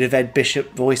 yeah. Bit of Ed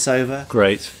Bishop voiceover.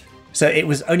 Great. So it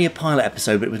was only a pilot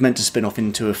episode, but it was meant to spin off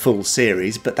into a full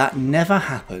series, but that never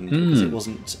happened because it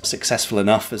wasn't successful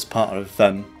enough as part of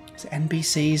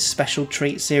NBC's special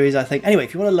treat series, I think. Anyway,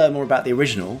 if you want to learn more about the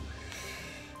original,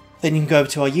 then you can go over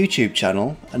to our YouTube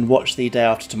channel and watch the Day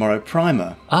After Tomorrow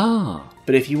primer. Ah.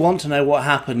 But if you want to know what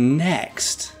happened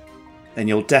next, then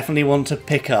you'll definitely want to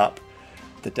pick up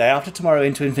The Day After Tomorrow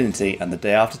Into Infinity and The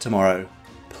Day After Tomorrow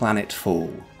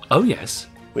Planetfall. Oh, yes.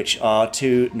 Which are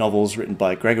two novels written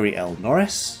by Gregory L.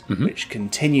 Norris, which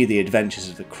continue the adventures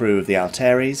of the crew of the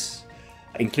Alteres,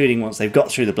 including once they've got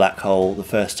through the black hole, the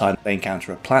first time they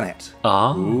encounter a planet.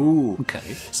 Ah, ooh.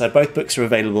 Okay. So both books are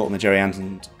available on the Gerry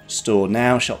Anderson store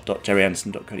now,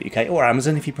 shop.gerryanderson.co.uk, or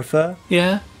Amazon if you prefer.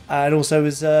 Yeah. And also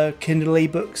as Kindle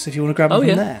ebooks if you want to grab them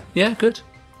from there. Yeah, good.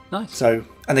 Nice. So,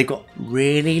 and they've got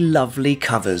really lovely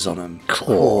covers on them.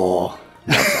 Cool. Love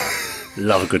that.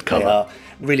 Love a good cover. They are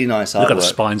really nice artwork. Look at the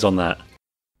spines on that.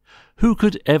 Who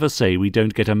could ever say we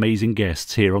don't get amazing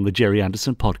guests here on the Gerry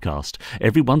Anderson podcast?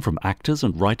 Everyone from actors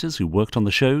and writers who worked on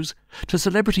the shows, to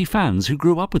celebrity fans who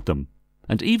grew up with them,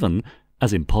 and even,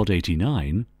 as in Pod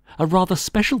 89, a rather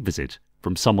special visit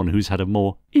from someone who's had a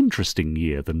more interesting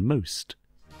year than most.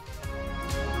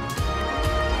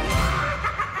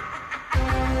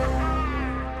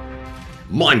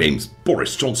 My name's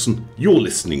Boris Johnson. You're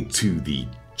listening to the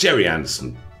Gerry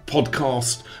Anderson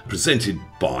podcast, presented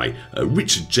by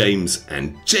Richard James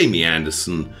and Jamie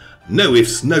Anderson. No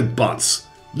ifs, no buts.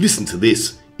 Listen to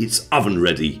this. It's oven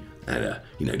ready. And,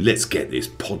 let's get this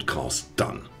podcast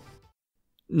done.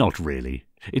 Not really.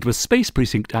 It was Space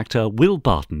Precinct actor Will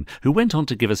Barton who went on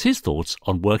to give us his thoughts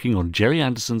on working on Gerry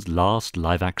Anderson's last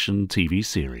live-action TV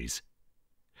series.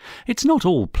 It's not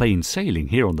all plain sailing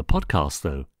here on the podcast,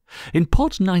 though. In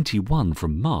Pod 91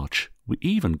 from March, we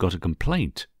even got a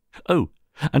complaint. Oh,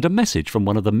 and a message from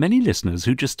one of the many listeners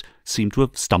who just seemed to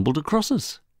have stumbled across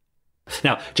us.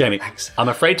 Now, Jamie, I'm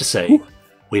afraid to say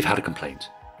we've had a complaint.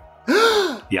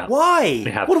 Yeah. Why?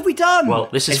 We have. What have we done? Well,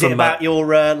 this is it from about your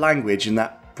language in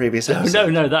that previous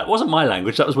episode? No, that wasn't my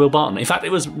language. That was Will Barton. In fact,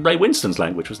 it was Ray Winston's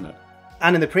language, wasn't it?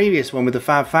 And in the previous one with the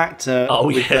Fab Factor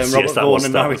with Robert that Vaughan was,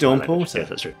 and that Mary was my Dawn language. Porter. Yes,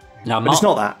 that's true. Now, But it's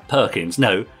not that. Perkins,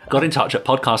 got in touch at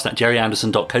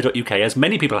podcast@gerryanderson.co.uk, as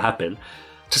many people have been,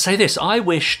 to say this. I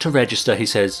wish to register, he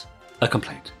says, a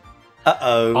complaint.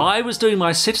 Uh-oh. I was doing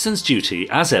my citizen's duty,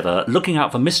 as ever, looking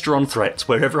out for Mr. threats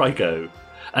wherever I go,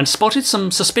 and spotted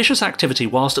some suspicious activity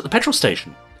whilst at the petrol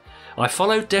station. I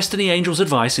followed Destiny Angel's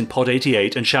advice in Pod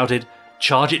 88 and shouted,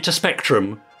 "Charge it to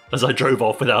Spectrum," as I drove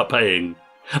off without paying.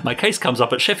 My case comes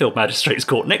up at Sheffield Magistrates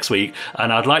Court next week,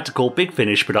 and I'd like to call Big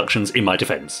Finish Productions in my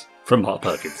defence. From Mark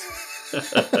Perkins.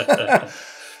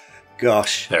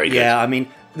 Gosh. Very good. Yeah, I mean,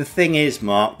 the thing is,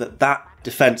 Mark, that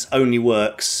defence only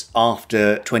works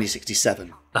after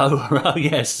 2067. Oh,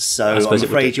 yes. So I'm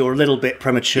afraid you're a little bit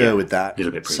premature with that. A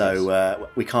little bit previous. So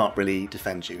we can't really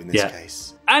defend you in this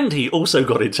case. And he also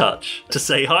got in touch to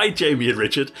say, "Hi, Jamie and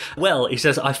Richard." Well, he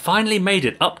says, "I finally made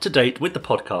it up to date with the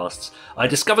podcasts. I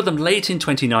discovered them late in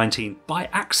 2019 by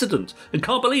accident and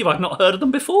can't believe I've not heard of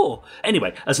them before.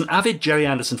 Anyway, as an avid Gerry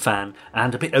Anderson fan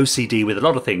and a bit OCD with a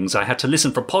lot of things, I had to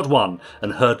listen from Pod 1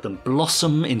 and heard them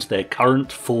blossom into their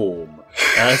current form.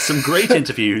 Some great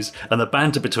interviews, and the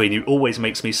banter between you always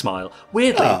makes me smile.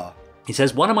 Weirdly, he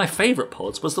says, one of my favourite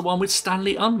pods was the one with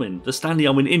Stanley Unwin, the Stanley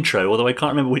Unwin intro, although I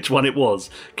can't remember which one it was.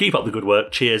 Keep up the good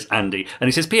work. Cheers, Andy." And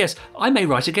he says, "P.S. I may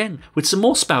write again with some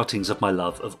more spoutings of my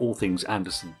love of all things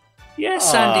Anderson."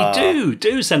 Yes, Andy,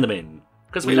 do send them in,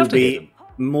 because we love to hear them.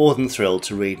 More than thrilled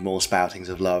to read more spoutings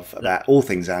of love about all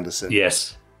things Anderson.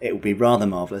 Yes. It would be rather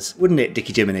marvellous, wouldn't it,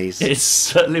 Dickie Jiminy's? It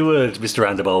certainly would, Mr.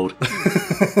 Anderbold.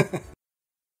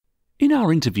 In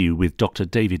our interview with Dr.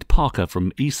 David Parker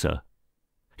from ESA,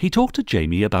 he talked to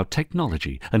Jamie about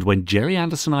technology and when Gerry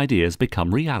Anderson ideas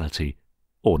become reality,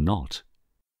 or not.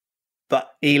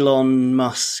 But Elon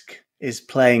Musk is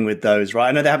playing with those, right?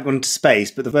 I know they haven't gone into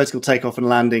space, but the vertical takeoff and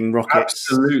landing rockets...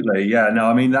 Absolutely, yeah. No,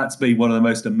 I mean, that's been one of the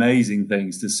most amazing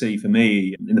things to see for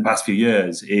me in the past few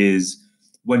years is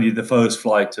when you did the first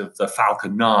flight of the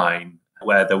Falcon 9,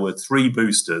 where there were 3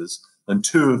 boosters and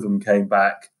 2 of them came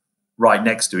back right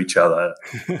next to each other.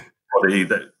 Body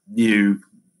that knew,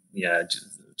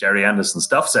 Gerry Anderson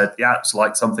stuff said, it's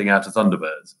like something out of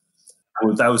Thunderbirds.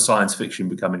 That was science fiction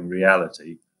becoming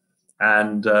reality.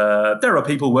 And there are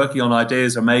people working on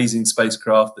ideas, amazing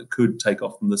spacecraft that could take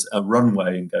off from a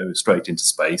runway and go straight into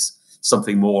space.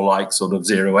 Something more like sort of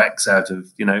 0x out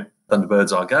of,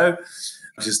 Thunderbirds Our Go,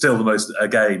 which is still the most,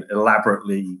 again,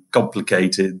 elaborately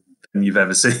complicated thing you've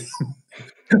ever seen.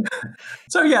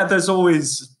 So, there's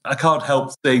always, I can't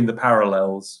help seeing the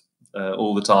parallels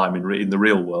all the time in the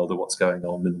real world of what's going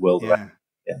on in the world.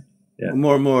 Yeah.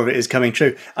 More and more of it is coming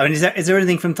true. I mean, is there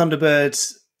anything from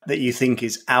Thunderbirds that you think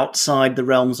is outside the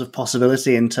realms of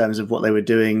possibility in terms of what they were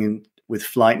doing with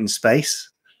flight and space?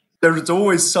 There's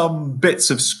always some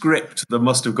bits of script that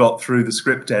must have got through the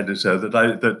script editor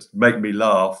that make me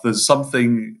laugh. There's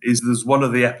one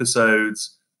of the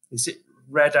episodes, is it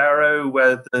Red Arrow,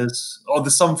 where there's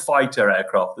some fighter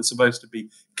aircraft that's supposed to be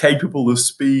capable of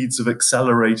speeds of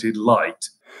accelerated light.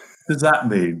 What does that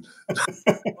mean?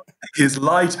 His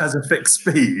light has a fixed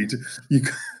speed.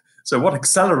 So what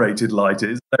accelerated light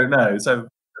is, I don't know. So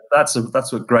that's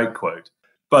a great quote.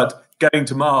 But going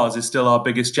to Mars is still our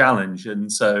biggest challenge.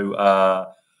 And so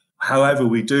however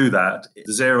we do that,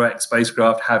 the Zero-X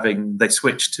spacecraft they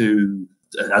switch to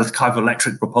a kind of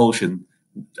electric propulsion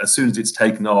as soon as it's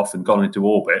taken off and gone into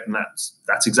orbit. And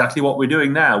that's exactly what we're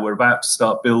doing now. We're about to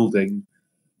start building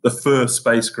the first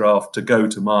spacecraft to go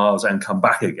to Mars and come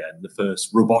back again, the first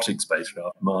robotic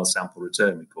spacecraft, Mars Sample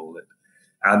Return, we call it.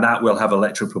 And that will have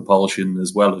electric propulsion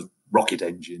as well as rocket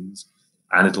engines.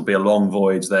 And it'll be a long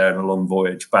voyage there and a long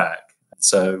voyage back.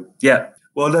 So, yeah,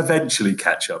 we'll eventually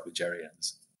catch up with Gerry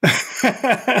Anderson.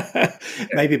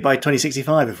 Maybe by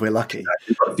 2065, if we're lucky.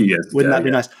 Wouldn't that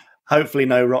be nice? Hopefully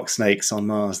no rock snakes on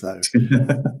Mars, though.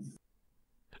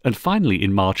 And finally,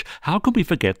 in March, how can we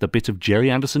forget the bit of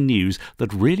Gerry Anderson news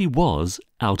that really was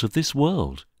out of this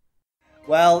world?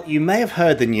 Well, you may have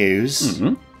heard the news,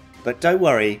 but don't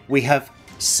worry, we have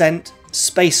sent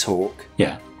Spacehawk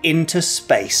into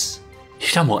space.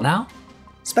 You've done what now?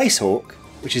 Spacehawk,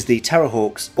 which is the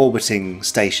Terrahawk's orbiting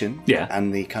station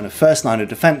and the kind of first line of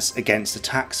defence against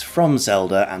attacks from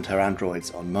Zelda and her androids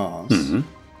on Mars.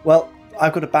 Well,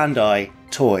 I've got a Bandai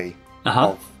toy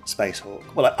of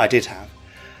Spacehawk. Well, I did have.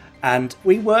 And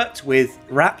we worked with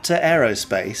Raptor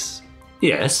Aerospace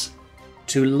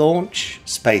to launch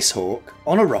Spacehawk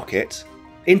on a rocket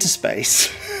into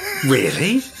space.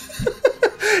 Really?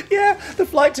 Yeah, the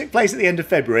flight took place at the end of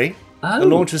February. The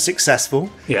launch was successful.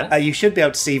 You should be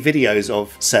able to see videos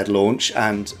of said launch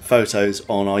and photos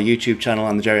on our YouTube channel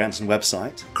and the Gerry Anderson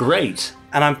website. Great.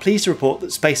 And I'm pleased to report that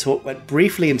Spacehawk went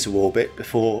briefly into orbit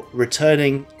before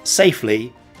returning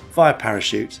safely via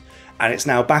parachute, and it's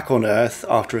now back on Earth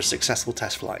after a successful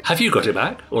test flight. Have you got it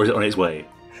back, or is it on its way?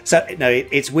 So, no,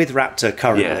 it's with Raptor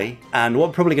currently, and what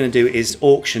we're probably going to do is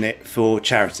auction it for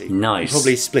charity. Nice. We'll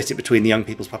probably split it between the Young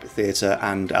People's Puppet Theatre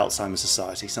and Alzheimer's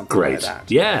Society, something like that.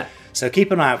 Yeah. So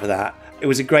keep an eye out for that. It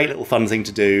was a great little fun thing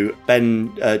to do.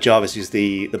 Ben Jarvis, who's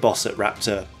the boss at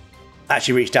Raptor,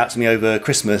 actually reached out to me over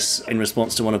Christmas in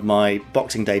response to one of my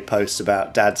Boxing Day posts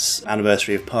about Dad's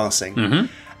anniversary of passing.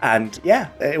 And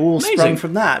it all sprung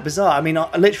from that. Bizarre. I mean,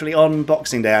 literally on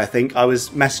Boxing Day, I think, I was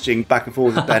messaging back and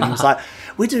forth with Ben. He was like,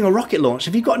 we're doing a rocket launch.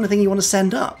 Have you got anything you want to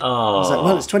send up? I was like,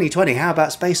 well, it's 2020. How about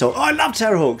Spacehawk? Oh, I love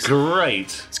Terrahawks.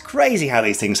 Great. It's crazy how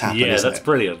these things happen, isn't that's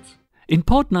brilliant. In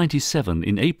Pod 97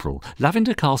 in April,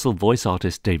 Lavender Castle voice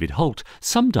artist David Holt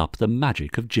summed up the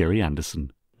magic of Gerry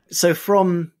Anderson. So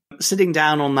from sitting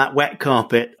down on that wet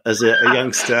carpet as a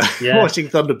youngster, watching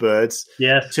Thunderbirds,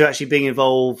 to actually being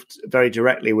involved very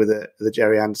directly with the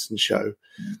Gerry Anderson show,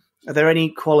 are there any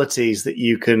qualities that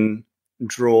you can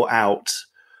draw out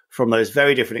from those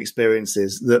very different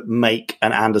experiences that make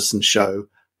an Anderson show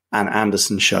an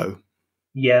Anderson show?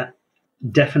 Yeah,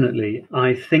 definitely.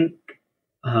 I think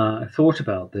I thought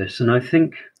about this, and I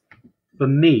think for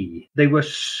me, they were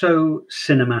so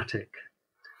cinematic,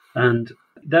 and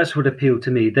that's what appealed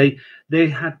to me. They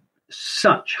had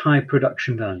such high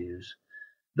production values.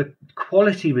 The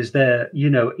quality was there,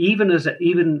 even as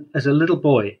a little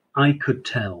boy, I could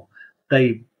tell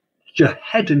they just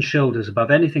head and shoulders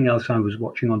above anything else I was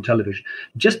watching on television,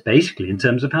 just basically in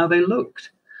terms of how they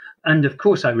looked. And of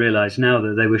course, I realize now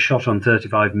that they were shot on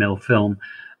 35mm film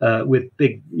with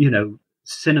big,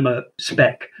 cinema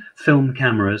spec film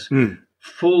cameras,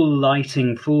 full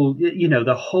lighting,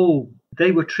 the whole.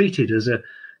 They were treated as a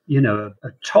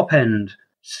top end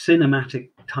cinematic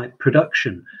type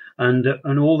production,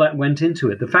 and all that went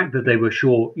into it. The fact that they were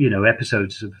short,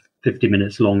 episodes of 50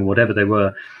 minutes long, whatever they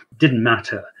were, didn't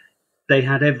matter. They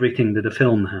had everything that a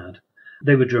film had.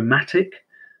 They were dramatic.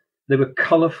 They were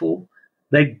colourful.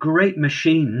 They had great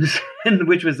machines,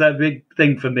 which was a big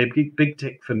thing for me, big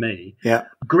tick for me. Yeah.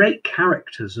 Great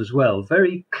characters as well,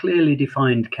 very clearly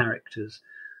defined characters,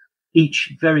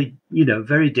 each very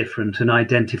different and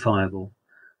identifiable.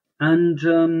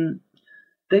 And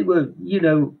they were,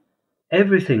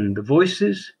 everything, the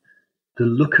voices, the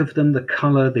look of them, the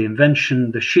colour, the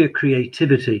invention, the sheer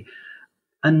creativity,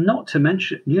 and not to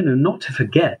mention, not to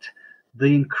forget the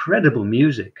incredible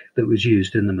music that was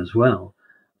used in them as well.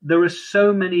 There are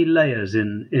so many layers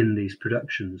in these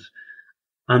productions,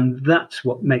 and that's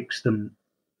what made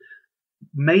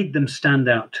them stand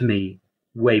out to me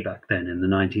way back then in the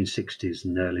 1960s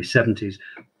and early 70s.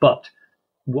 But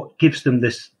what gives them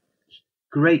this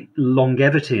great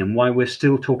longevity and why we're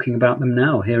still talking about them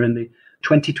now here in the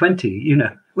 2020,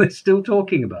 we're still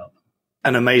talking about them.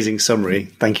 An amazing summary.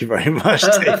 Thank you very much,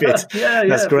 David.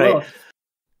 That's great. Well,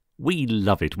 We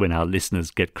love it when our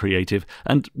listeners get creative,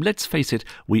 and let's face it,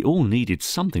 we all needed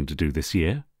something to do this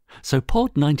year. So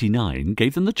Pod 99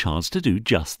 gave them the chance to do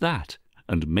just that,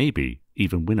 and maybe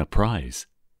even win a prize.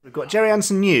 We've got Gerry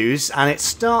Anderson news, and it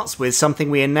starts with something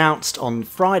we announced on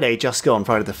Friday, just gone,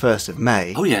 Friday the 1st of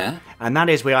May. Oh, yeah? And that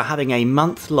is we are having a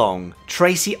month-long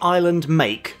Tracy Island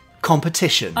Make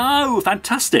competition. Oh,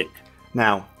 fantastic.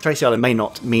 Now, Tracy Island may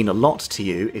not mean a lot to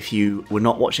you if you were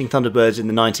not watching Thunderbirds in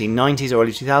the 1990s or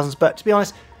early 2000s, but to be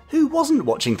honest, who wasn't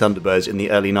watching Thunderbirds in the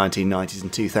early 1990s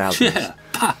and 2000s? Yeah.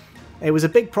 It was a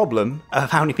big problem of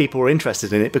how many people were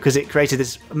interested in it because it created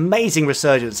this amazing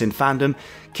resurgence in fandom.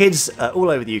 Kids all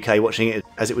over the UK watching it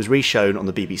as it was reshown on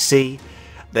the BBC.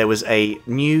 There was a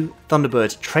new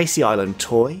Thunderbird Tracy Island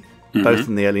toy, both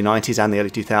in the early 90s and the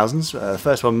early 2000s. The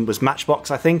first one was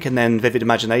Matchbox, I think, and then Vivid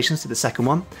Imaginations did the second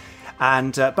one.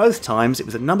 And both times it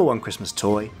was a #1 Christmas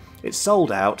toy. It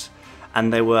sold out,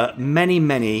 and there were many,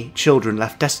 many children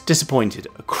left disappointed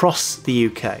across the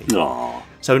UK. Aww.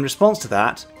 So in response to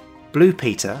that, Blue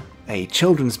Peter, a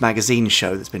children's magazine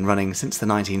show that's been running since the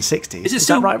 1960s. Is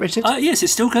that right, Richard? Yes,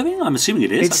 it's still going. I'm assuming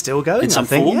it is. It's still going, in some I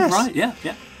think, form, yes. right? Yeah.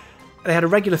 They had a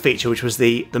regular feature, which was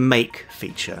the Make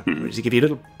feature, which is to give you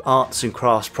little arts and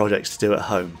crafts projects to do at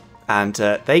home. And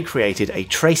they created a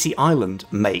Tracy Island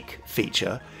Make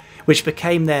feature, which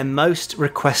became their most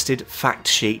requested fact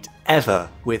sheet ever,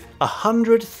 with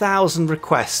 100,000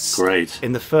 requests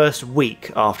in the first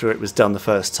week after it was done the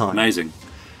first time. Amazing.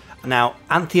 Now,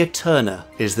 Anthea Turner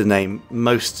is the name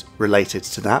most related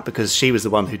to that because she was the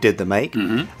one who did the Make.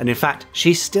 And in fact,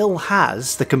 she still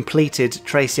has the completed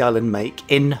Tracy Island Make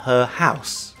in her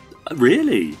house.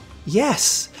 Really?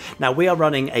 Yes. Now, we are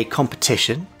running a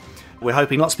competition. We're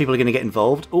hoping lots of people are going to get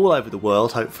involved all over the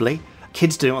world, hopefully.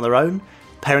 Kids doing it on their own,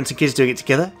 parents and kids doing it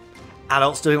together,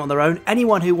 adults doing it on their own.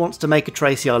 Anyone who wants to make a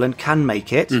Tracy Island can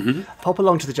make it. Pop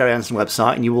along to the Gerry Anderson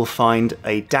website and you will find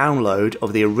a download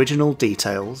of the original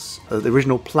details, the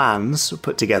original plans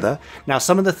put together. Now,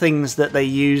 some of the things that they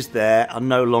used there are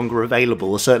no longer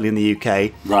available, certainly in the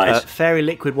UK. Right. Fairy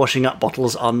liquid washing up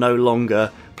bottles are no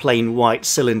longer plain white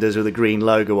cylinders with a green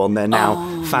logo on. They're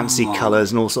now fancy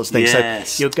colours and all sorts of things. Yes.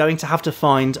 So you're going to have to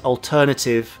find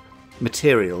alternative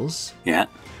materials. Yeah.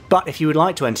 But if you would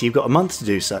like to enter, you've got a month to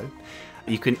do so.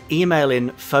 You can email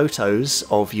in photos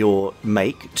of your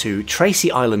make to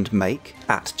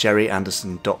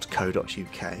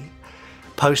tracyislandmake@gerryanderson.co.uk.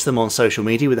 Post them on social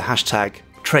media with the hashtag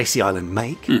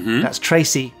TracyIslandMake. That's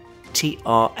Tracy, Tracy,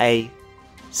 no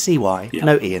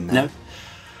E in there. No.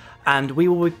 And we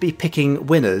will be picking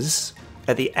winners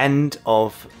at the end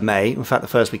of May, in fact the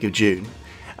first week of June.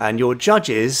 And your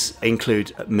judges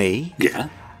include me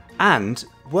and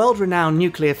world-renowned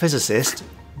nuclear physicist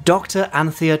Dr.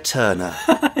 Anthea Turner.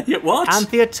 What?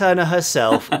 Anthea Turner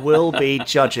herself will be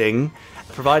judging,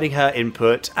 providing her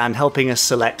input and helping us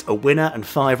select a winner and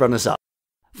 5 runners-up.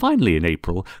 Finally, in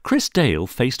April, Chris Dale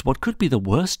faced what could be the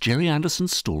worst Gerry Anderson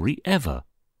story ever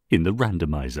in the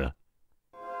Randomiser.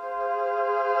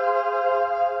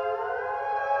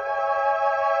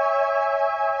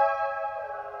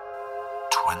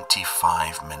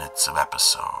 25 minutes of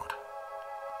episode.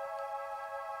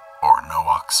 Or no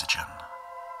oxygen.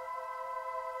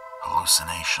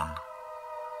 Hallucination.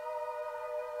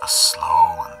 A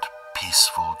slow and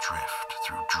peaceful drift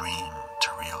through dream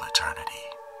to real eternity.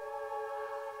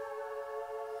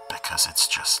 Because it's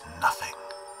just nothing.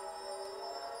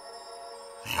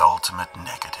 The ultimate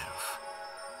negative.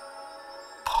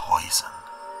 Poison.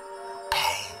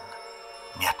 Pain.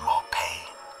 Yet more pain.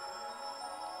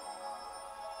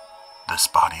 This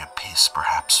body of peace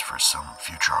perhaps for some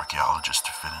future archaeologist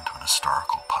to fit into an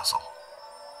historical puzzle.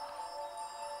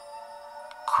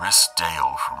 Chris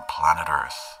Dale from planet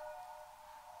Earth,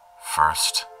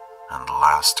 first and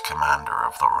last commander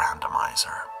of the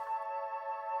Randomiser.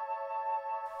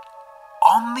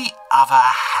 On the other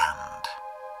hand,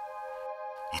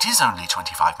 it is only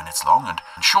 25 minutes long, and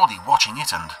surely watching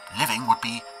it and living would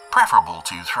be preferable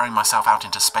to throwing myself out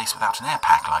into space without an air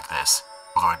pack like this.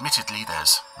 Although admittedly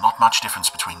there's not much difference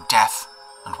between death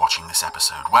and watching this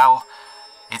episode. Well,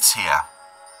 it's here.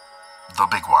 The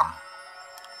big one.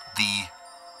 The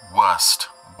worst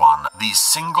one. The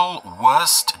single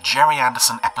worst Gerry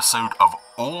Anderson episode of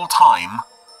all time,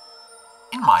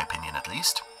 in my opinion at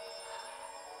least,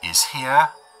 is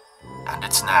here, and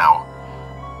it's now.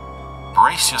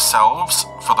 Brace yourselves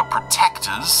for the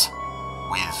Protectors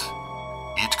with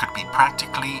It could be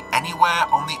practically anywhere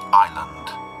on the island.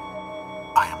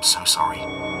 I am so sorry.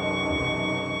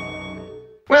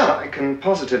 Well, I can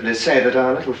positively say that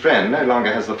our little friend no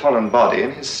longer has the fallen body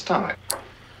in his stomach.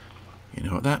 You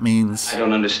know what that means? I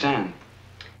don't understand.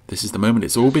 This is the moment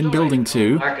it's all been building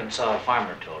to. Arkansas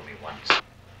farmer told me once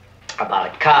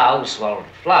about a cow who swallowed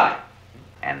a fly,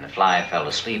 and the fly fell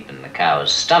asleep in the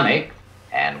cow's stomach,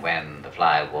 and when the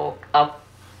fly woke up,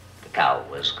 the cow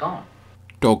was gone.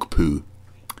 Dog poo.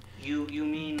 You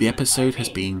mean... The episode has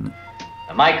been...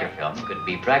 The microfilm could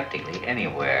be practically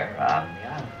anywhere on the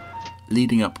island.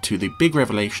 Leading up to the big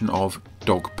revelation of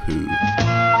dog poo.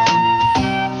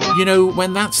 You know,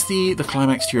 when that's the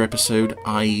climax to your episode,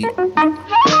 I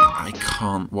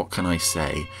can't, what can I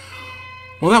say?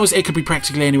 Well, that was It Could Be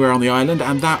Practically Anywhere on the Island,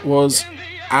 and that was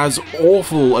as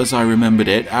awful as I remembered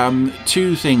it.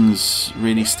 Two things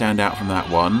really stand out from that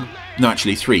one. No,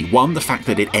 actually three. One, the fact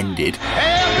that it ended.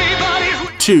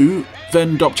 Two,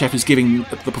 Vernon Dobchev is giving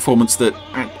the performance that,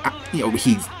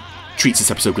 he treats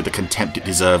this episode with the contempt it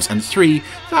deserves. And three,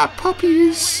 that puppy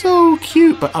is so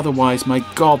cute. But otherwise, my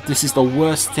God, this is the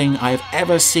worst thing I have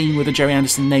ever seen with a Gerry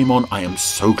Anderson name on. I am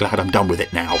so glad I'm done with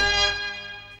it now.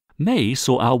 May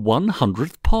saw our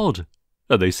 100th pod,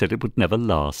 and they said it would never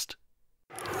last.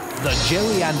 The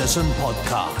Gerry Anderson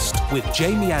Podcast with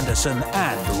Jamie Anderson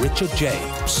and Richard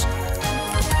James.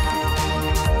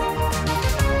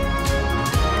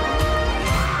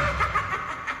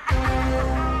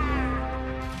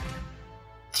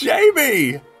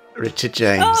 Jamie! Richard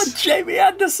James. Oh, Jamie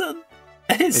Anderson!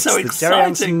 It's so the exciting. Gerry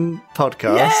Anderson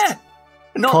Podcast. Yeah!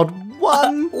 Pod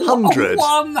 100.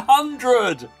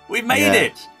 100! We made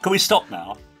it! Can we stop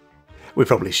now? We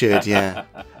probably should, yeah.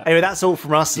 Anyway, that's all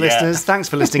from us, listeners. Thanks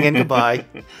for listening in. Goodbye.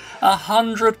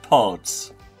 100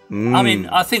 pods. I mean,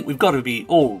 I think we've got to be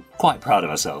all quite proud of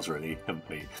ourselves, really, haven't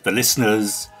we? The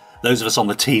listeners, those of us on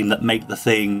the team that make the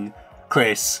thing,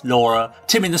 Chris, Laura,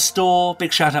 Tim in the store,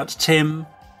 big shout out to Tim.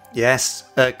 Yes,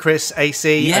 Chris,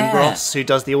 AC, and Ross, who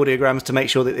does the audiograms to make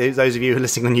sure that those of you who are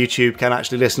listening on YouTube can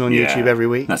actually listen on YouTube every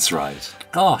week. That's right.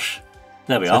 Gosh,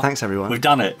 there we So are. thanks, everyone. We've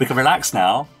done it. We can relax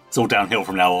now. It's all downhill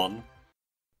from now on.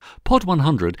 Pod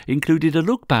 100 included a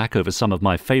look back over some of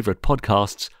my favourite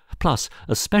podcasts, plus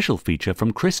a special feature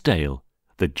from Chris Dale,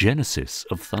 the genesis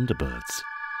of Thunderbirds.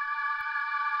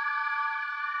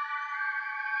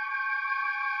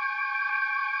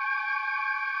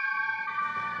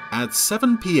 At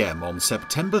 7 p.m. on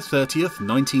September 30th,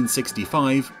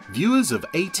 1965, viewers of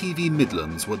ATV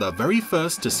Midlands were the very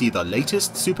first to see the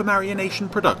latest Supermarionation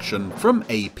production from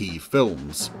AP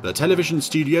Films, the television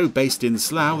studio based in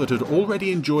Slough that had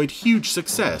already enjoyed huge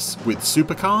success with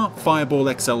Supercar, Fireball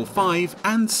XL5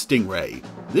 and Stingray.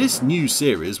 This new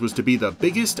series was to be the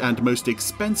biggest and most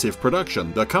expensive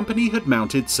production the company had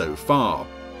mounted so far.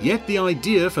 Yet the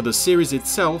idea for the series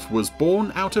itself was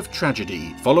born out of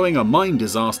tragedy, following a mine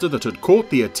disaster that had caught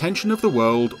the attention of the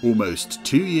world almost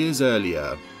 2 years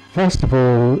earlier. First of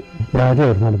all, the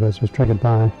idea of Thunderbirds was triggered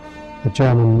by the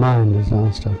German mine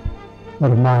disaster. A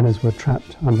lot of miners were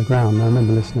trapped underground. I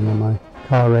remember listening on my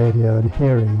car radio and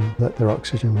hearing that their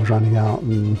oxygen was running out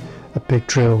and a big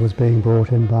drill was being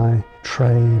brought in by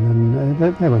train, and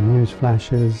there were news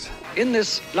flashes. In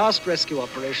this last rescue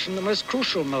operation, the most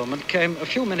crucial moment came a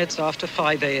few minutes after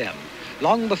 5 a.m.,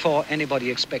 long before anybody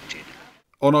expected.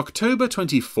 On October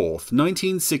 24th,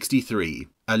 1963,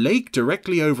 a lake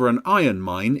directly over an iron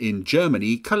mine in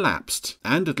Germany collapsed,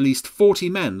 and at least 40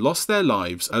 men lost their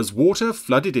lives as water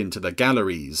flooded into the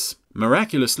galleries.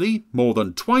 Miraculously, more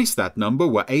than twice that number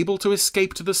were able to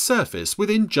escape to the surface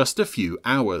within just a few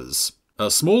hours. A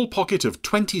small pocket of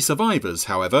 20 survivors,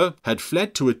 however, had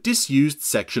fled to a disused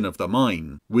section of the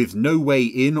mine. With no way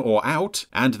in or out,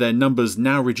 and their numbers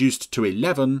now reduced to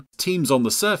 11, teams on the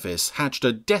surface hatched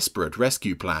a desperate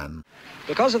rescue plan.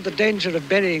 Because of the danger of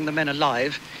burying the men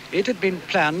alive, it had been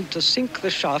planned to sink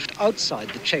the shaft outside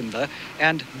the chamber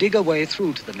and dig a way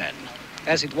through to the men.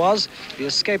 As it was, the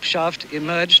escape shaft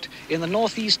emerged in the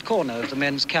northeast corner of the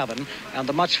men's cavern, and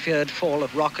the much-feared fall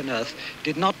of rock and earth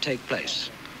did not take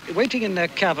place. Waiting in their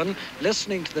cavern,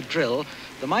 listening to the drill,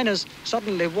 the miners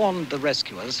suddenly warned the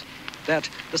rescuers that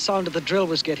the sound of the drill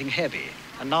was getting heavy,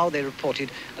 and now they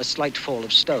reported a slight fall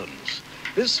of stones.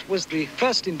 This was the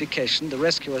first indication the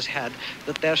rescuers had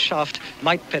that their shaft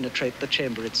might penetrate the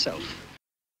chamber itself.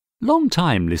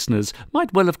 Long-time listeners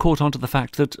might well have caught on to the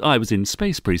fact that I was in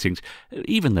Space Precinct,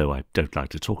 even though I don't like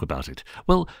to talk about it.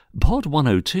 Well, Pod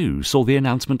 102 saw the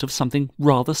announcement of something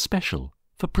rather special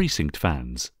for Precinct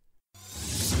fans.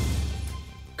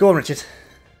 Go on, Richard.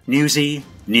 Newsy,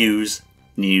 news,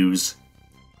 news,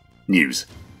 news.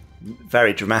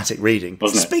 Very dramatic reading.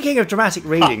 Wasn't it? Speaking of dramatic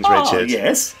readings, Richard.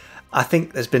 Yes. I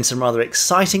think there's been some rather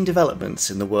exciting developments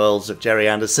in the worlds of Gerry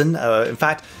Anderson. In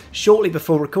fact, shortly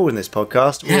before recording this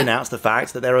podcast, we announced the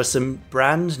fact that there are some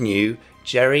brand new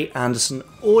Gerry Anderson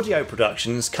audio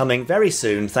productions coming very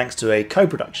soon, thanks to a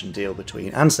co-production deal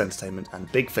between Anderson Entertainment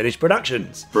and Big Finish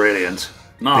Productions. Brilliant.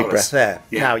 Marvellous. Big breath there.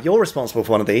 Yeah. Now, you're responsible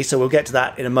for one of these, so we'll get to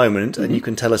that in a moment, and you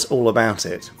can tell us all about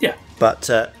it. Yeah. But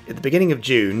at the beginning of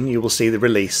June, you will see the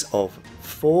release of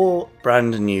 4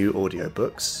 brand new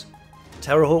audiobooks.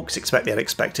 Terrorhawks Expect the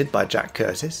Unexpected by Jack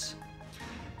Curtis.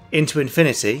 Into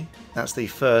Infinity, that's the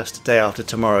first Day After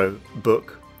Tomorrow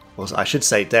book. Well, I should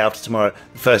say Day After Tomorrow,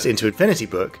 the first Into Infinity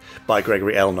book by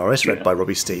Gregory L. Norris, read by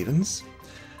Robbie Stevens.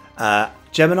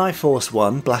 Gemini Force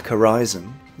 1, Black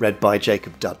Horizon, read by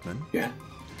Jacob Dudman. Yeah.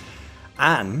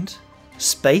 And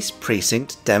Space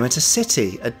Precinct Demeter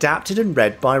City, adapted and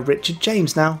read by Richard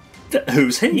James. Now,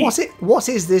 who's he? What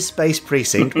is this Space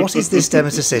Precinct? What is this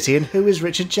Demeter City? And who is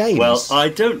Richard James? Well, I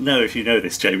don't know if you know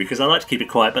this, Jamie, because I like to keep it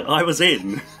quiet, but I was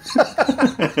in.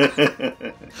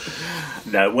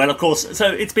 No, well, of course.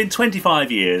 So it's been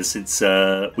 25 years since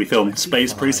we filmed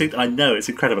Space Precinct. I know, it's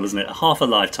incredible, isn't it? Half a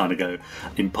lifetime ago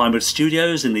in Pinewood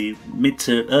Studios in the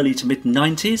early to mid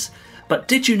 90s. But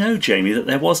did you know, Jamie, that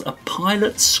there was a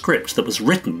pilot script that was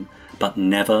written but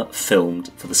never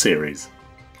filmed for the series?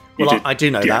 Well, I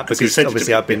do know that because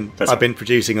obviously I've been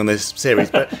producing on this series,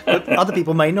 but other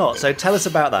people may not. So tell us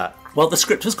about that. Well, the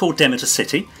script was called Demeter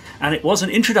City, and it was an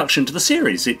introduction to the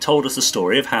series. It told us the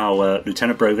story of how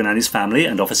Lieutenant Brogan and his family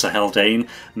and Officer Haldane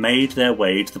made their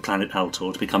way to the planet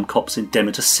Altor to become cops in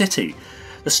Demeter City.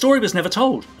 The story was never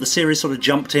told. The series sort of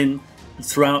jumped in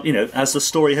throughout, as the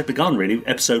story had begun, really.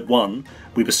 Episode 1,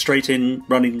 we were straight in,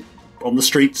 running on the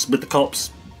streets with the cops,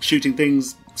 shooting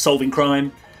things, solving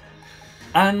crime.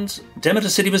 And Demeter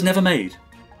City was never made.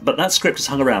 But that script has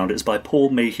hung around. It's by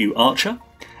Paul Mayhew Archer,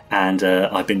 and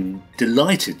I've been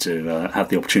delighted to have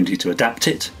the opportunity to adapt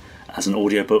it as an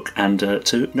audiobook and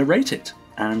to narrate it.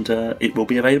 And it will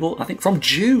be available, I think, from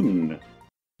June.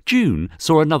 June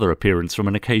saw another appearance from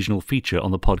an occasional feature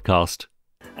on the podcast.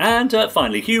 And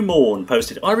finally, Hugh Morn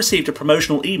posted, I received a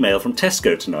promotional email from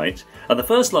Tesco tonight, and the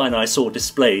first line I saw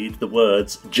displayed the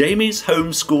words, Jamie's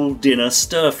Homeschool Dinner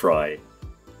Stir Fry.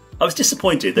 I was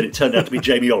disappointed that it turned out to be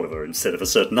Jamie Oliver instead of a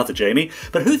certain other Jamie,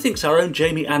 but who thinks our own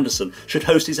Jamie Anderson should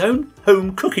host his own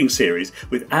home cooking series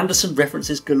with Anderson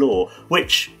references galore,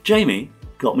 which, Jamie,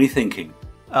 got me thinking.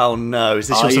 Oh no, is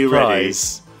this your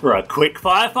surprise? Ready for a quick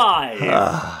fire 5?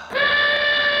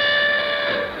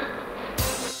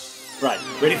 Right,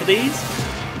 ready for these?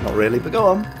 Not really, but go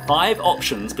on. 5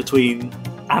 options between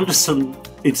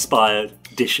Anderson-inspired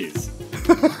dishes.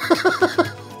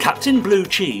 Captain Blue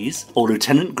Cheese or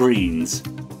Lieutenant Greens?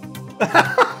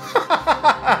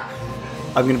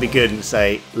 I'm going to be good and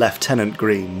say Lieutenant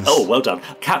Greens. Oh, well done.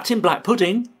 Captain Black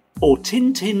Pudding or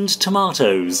Tin-Tinned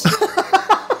Tomatoes?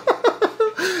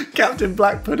 Captain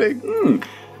Black Pudding.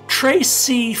 Trace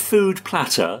Seafood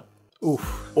Platter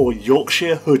or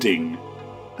Yorkshire Pudding?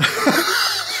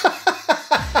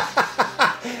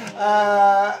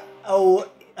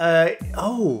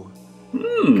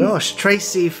 Gosh, Trace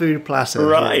Seafood Platter.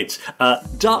 Right.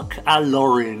 Duck à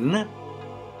l'orin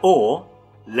or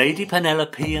Lady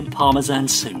Penelope and Parmesan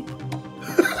soup?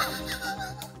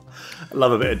 I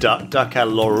love a bit of duck à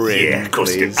l'orin. Yeah, of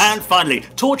course you do. And finally,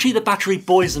 Torchy the Battery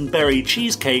Boysenberry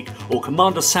Cheesecake or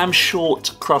Commander Sam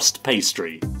Short Crust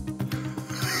Pastry?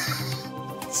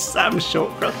 Sam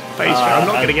Short Crust Pastry. I'm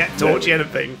not going to get Torchy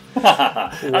anything.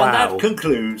 Wow. And that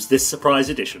concludes this surprise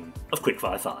edition of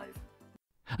Quickfire 5.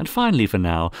 And finally for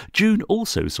now, June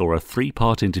also saw a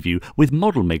 3-part interview with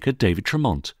model maker David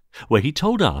Tremont, where he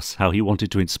told us how he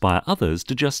wanted to inspire others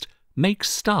to just make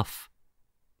stuff.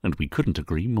 And we couldn't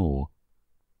agree more.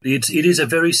 It is a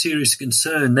very serious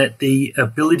concern that the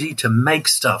ability to make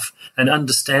stuff and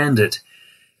understand it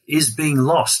is being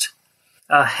lost.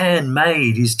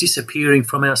 Handmade is disappearing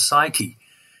from our psyche.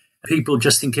 People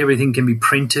just think everything can be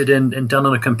printed and done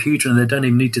on a computer and they don't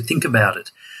even need to think about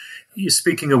it.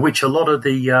 Speaking of which, a lot of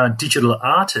the digital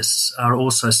artists are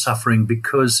also suffering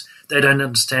because they don't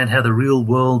understand how the real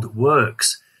world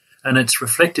works. And it's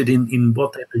reflected in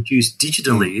what they produce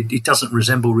digitally. It doesn't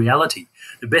resemble reality.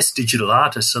 The best digital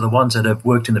artists are the ones that have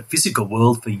worked in the physical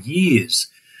world for years.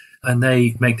 And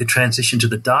they make the transition to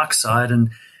the dark side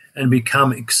and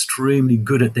become extremely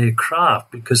good at their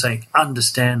craft because they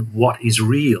understand what is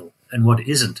real and what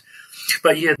isn't.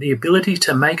 But yeah, the ability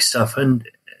to make stuff, and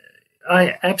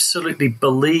I absolutely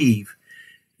believe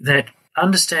that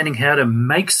understanding how to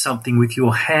make something with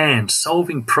your hands,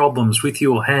 solving problems with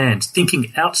your hands,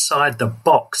 thinking outside the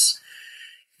box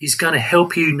is going to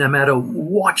help you no matter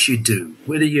what you do,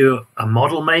 whether you're a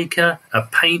model maker, a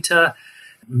painter,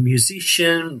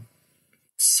 musician,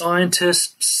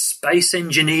 scientist, space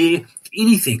engineer,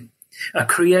 anything, a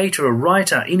creator, a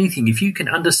writer, anything. If you can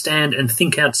understand and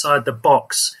think outside the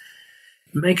box,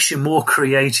 it makes you more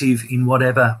creative in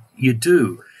whatever you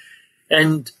do.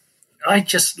 And I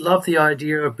just love the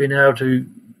idea of being able to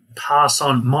pass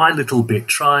on my little bit,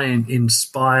 try and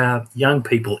inspire young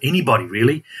people, anybody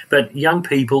really, but young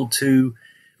people to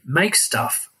make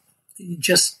stuff.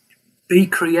 Just be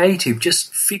creative,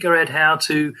 just figure out how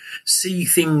to see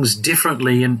things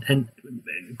differently and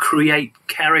create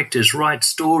characters, write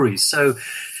stories. So,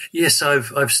 yes,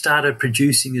 I've started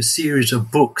producing a series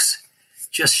of books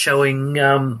just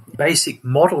showing basic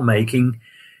model making,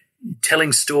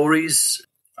 telling stories.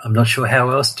 I'm not sure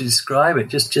how else to describe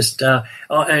it.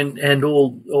 And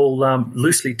all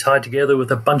loosely tied together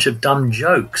with a bunch of dumb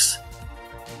jokes.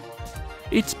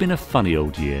 It's been a funny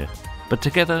old year, but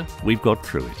together we've got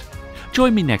through it.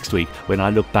 Join me next week when I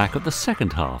look back at the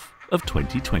second half of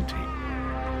 2020.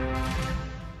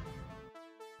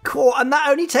 Cool, and that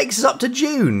only takes us up to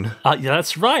June. Yeah,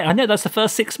 that's right. I know, that's the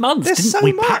first 6 months. There's so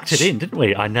we much. Packed it in, didn't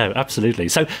we? I know, absolutely.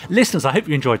 So, listeners, I hope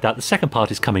you enjoyed that. The second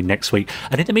part is coming next week.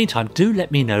 And in the meantime, do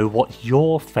let me know what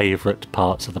your favourite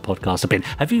parts of the podcast have been.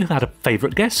 Have you had a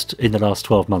favourite guest in the last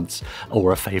 12 months?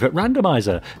 Or a favourite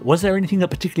randomiser? Was there anything that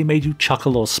particularly made you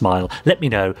chuckle or smile? Let me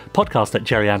know.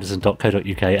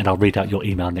 podcast@gerryanderson.co.uk, and I'll read out your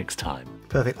email next time.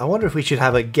 Perfect. I wonder if we should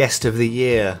have a guest of the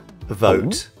year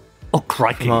vote. Oh,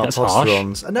 crikey, that's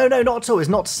harsh. No, not at all. It's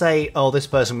not to say, oh, this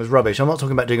person was rubbish. I'm not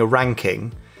talking about doing a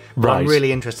ranking. But Right. I'm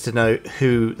really interested to know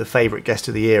who the favourite guest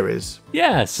of the year is.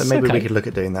 Yes. So maybe okay. we could look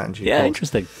at doing that in due Yeah, course.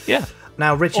 interesting. Yeah.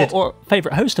 Now, Richard... Or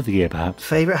favourite host of the year, perhaps.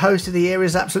 Favourite host of the year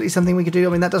is absolutely something we could do.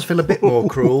 I mean, that does feel a bit more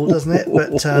cruel, doesn't it?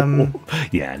 But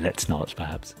yeah, let's not,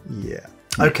 perhaps. Yeah.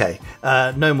 Okay.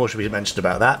 No more should be mentioned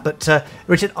about that. But,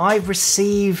 Richard, I've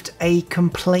received a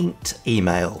complaint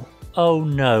email. Oh,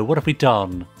 no. What have we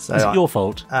done? So Is it your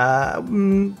fault?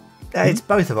 It's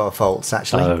both of our faults,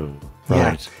 actually. Oh, right.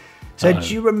 Yeah. So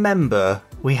do you remember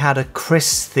we had a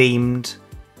Chris-themed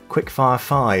Quickfire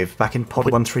 5 back in Pod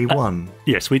 131?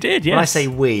 Yes, we did, yes. When I say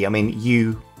we, I mean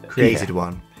you created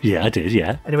one. Yeah, I did,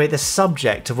 yeah. Anyway, the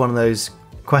subject of one of those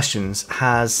questions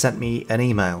has sent me an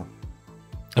email.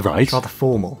 Right. It's rather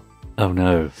formal. Oh,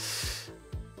 no.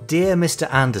 Dear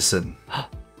Mr. Anderson.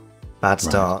 Bad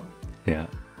start. Yeah.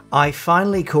 I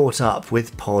finally caught up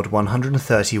with Pod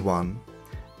 131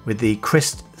 with the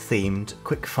Chris-themed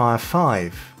Quickfire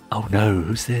 5. Oh no,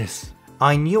 who's this?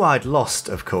 I knew I'd lost,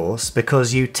 of course,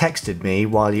 because you texted me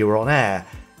while you were on air,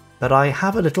 but I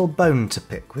have a little bone to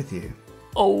pick with you.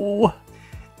 Oh!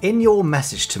 In your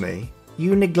message to me,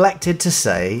 you neglected to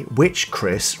say which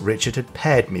Chris Richard had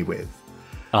paired me with.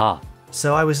 Ah.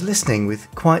 So I was listening with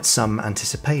quite some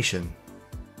anticipation.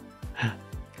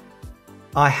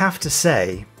 I have to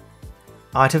say,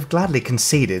 I'd have gladly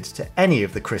conceded to any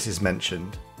of the Chris's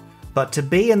mentioned, but to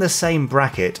be in the same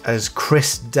bracket as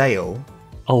Chris Dale,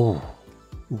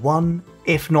 one,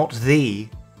 if not the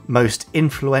most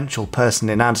influential person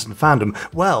in Anderson fandom,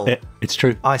 well, it's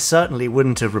true. I certainly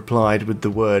wouldn't have replied with the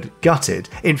word gutted.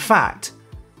 In fact,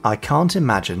 I can't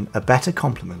imagine a better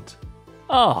compliment.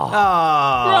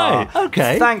 Right,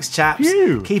 okay. Thanks, chaps.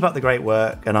 Phew. Keep up the great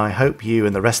work, and I hope you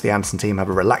and the rest of the Anderson team have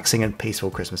a relaxing and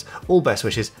peaceful Christmas. All best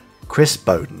wishes, Chris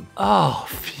Bowden. Oh,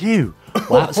 phew.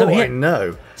 Wow, I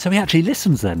know. So he actually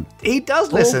listens then? He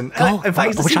does listen. God. In fact,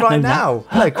 he's I wish listening I'd right known that. now.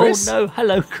 Hello, Chris. Oh, no.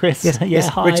 Hello, Chris. Yes, Yeah, yes.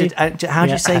 hi. Richard, how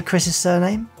do you say Chris's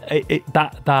surname?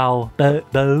 Bowden.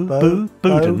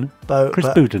 Chris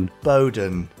Bowden.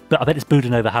 Bowden. But I bet it's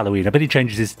Bowden over Halloween. I bet he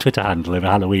changes his Twitter handle over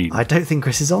Halloween. I don't think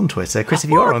Chris is on Twitter. Chris, if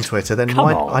you are on Twitter, then Come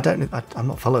why? on. I'm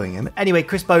not following him. Anyway,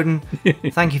 Chris Bowden,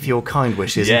 thank you for your kind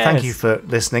wishes, and thank you for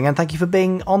listening, and thank you for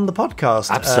being on the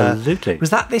podcast. Absolutely. Was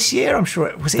that this year? I'm sure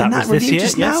it was. In that was this review year,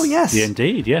 just now. Yes. Yeah,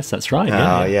 indeed. Yes, that's right.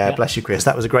 Oh yeah, bless you, Chris.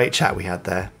 That was a great chat we had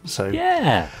there. So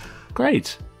yeah,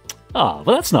 great. Ah,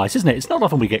 well, that's nice, isn't it? It's not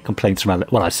often we get complaints from our...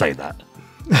 Well, I say that.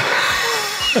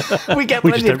 we get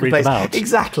We plenty just of don't read them complaints. out.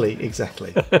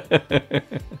 Exactly.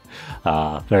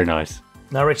 Very nice.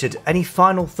 Now, Richard, any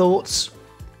final thoughts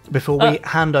before we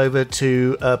hand over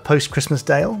to post-Christmas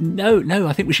Dale? No,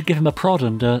 I think we should give him a prod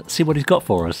and see what he's got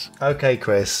for us. Okay,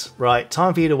 Chris. Right,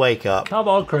 time for you to wake up. Come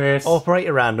on, Chris. Operate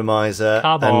your randomiser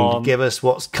Come and on. give us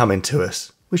what's coming to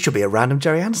us. Which should be a random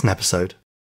Gerry Anderson episode.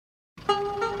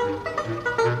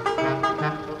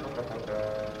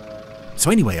 So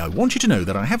anyway, I want you to know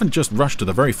that I haven't just rushed to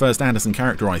the very first Anderson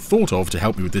character I thought of to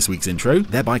help me with this week's intro,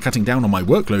 thereby cutting down on my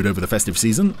workload over the festive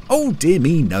season. Oh dear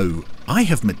me, no. I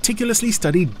have meticulously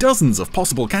studied dozens of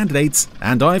possible candidates,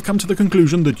 and I've come to the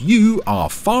conclusion that you are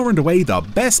far and away the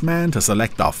best man to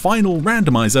select the final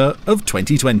randomizer of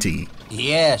 2020.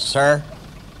 Yes, sir.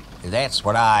 That's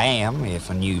what I am, if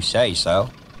you say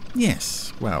so.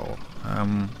 Yes, well,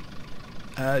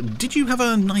 did you have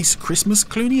a nice Christmas,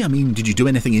 Clooney? I mean, did you do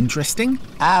anything interesting?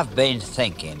 I've been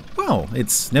thinking. Well,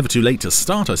 it's never too late to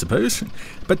start, I suppose.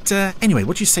 But anyway,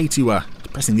 what do you say to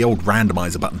pressing the old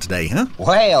randomizer button today, huh?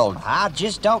 Well, I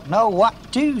just don't know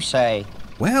what to say.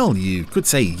 Well, you could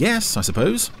say yes, I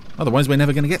suppose. Otherwise, we're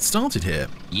never going to get started here.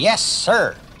 Yes,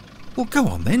 sir. Well, go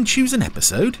on then, choose an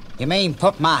episode. You mean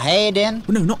put my head in?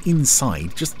 Well, no, not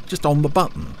inside, just on the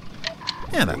button.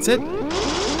 Yeah, that's it.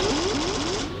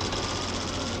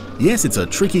 Yes, it's a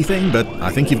tricky thing, but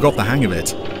I think you've got the hang of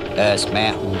it. Us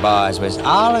mountain boys was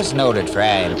always noted for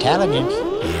our intelligence.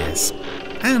 Yes.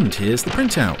 And here's the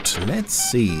printout. Let's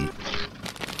see.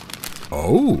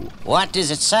 Oh. What does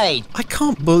it say? I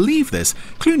can't believe this.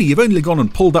 Clooney, you've only gone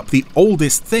and pulled up the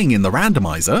oldest thing in the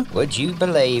randomizer. Would you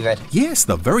believe it? Yes,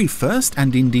 the very first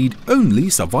and indeed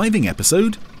only surviving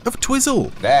episode of Twizzle.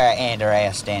 Very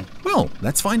interesting. Well,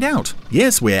 let's find out.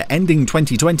 Yes, we're ending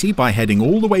 2020 by heading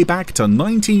all the way back to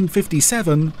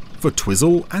 1957 for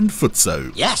Twizzle and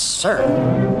Futso. Yes, sir.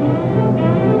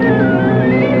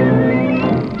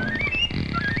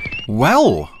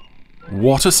 Well,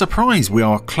 what a surprise. We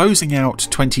are closing out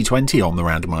 2020 on the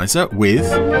randomizer with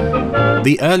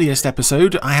the earliest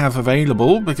episode I have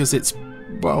available because it's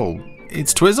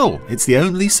Twizzle. It's the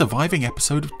only surviving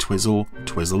episode of Twizzle,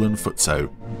 Twizzle and Futso.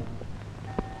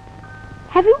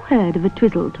 Have you heard of a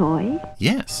Twizzle toy?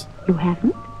 Yes. You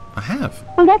haven't? I have.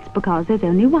 Well, that's because there's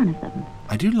only one of them.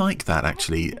 I do like that,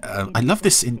 actually. I love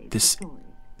this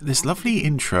lovely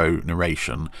intro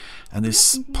narration and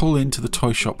this pull into the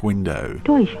toy shop window.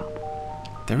 Toy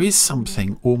shop? There is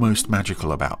something almost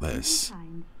magical about this,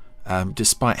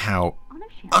 despite how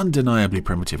undeniably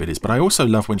primitive it is. But I also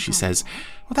love when she says,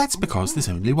 well, that's because there's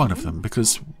only one of them,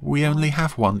 because we only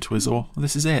have one Twizzle.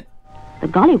 This is it. The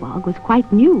gollywog was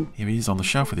quite new. Here he is on the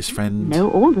shelf with his friend.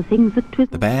 Know all the things that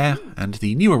Twizzle... The bear and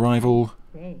the new arrival,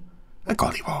 a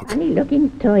gollywog.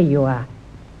 Funny-looking toy you are.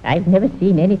 I've never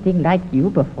seen anything like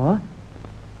you before.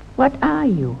 What are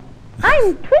you?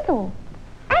 I'm Twizzle,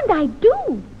 and I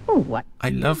do. Oh, what? I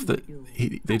love that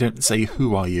they don't say,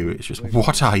 who are you? It's just,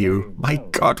 what are you? My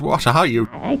God, what are you?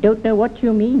 I don't know what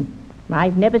you mean.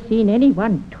 I've never seen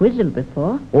anyone Twizzle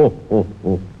before.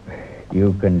 Oh.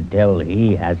 You can tell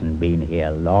he hasn't been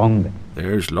here long.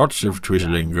 There's lots of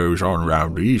twizzling goes on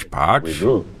round these parts.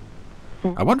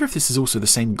 I wonder if this is also the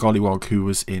same gollywog who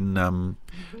was in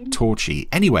Torchy.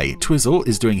 Anyway, Twizzle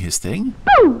is doing his thing.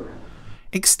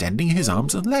 Extending his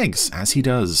arms and legs, as he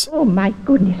does. Oh, my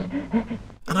goodness.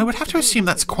 And I would have to assume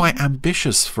that's quite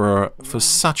ambitious for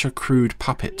such a crude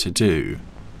puppet to do.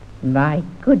 My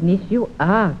goodness, you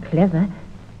are clever.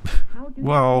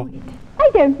 Well... I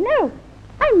don't know.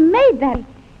 I'm made that.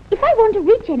 If I want to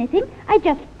reach anything, I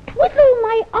just twizzle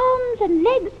my arms and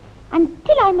legs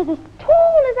until I'm as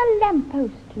tall as a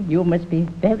lamppost. You must be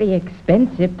very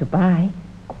expensive to buy.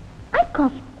 I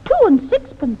cost 2 and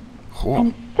 6pence.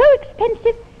 And so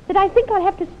expensive that I think I'll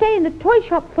have to stay in the toy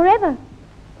shop forever.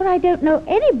 For I don't know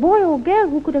any boy or girl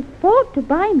who could afford to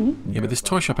buy me. Yeah, but this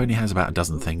toy shop only has about a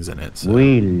dozen things in it. So.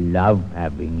 We love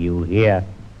having you here.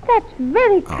 That's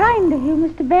very kind of you,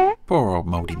 Mr. Bear. Poor old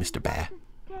mouldy Mr. Bear.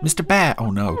 Mr. Bear,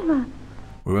 oh no. Never.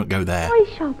 We won't go there. The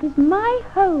toy shop is my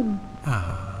home.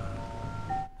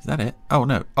 Is that it? Oh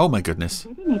no. Oh my goodness.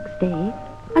 The next day,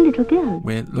 a little girl.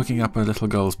 We're looking up a little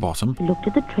girl's bottom. She looked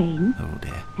at the train. Oh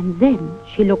dear. And then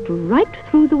she looked right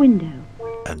through the window.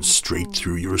 And straight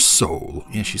through your soul.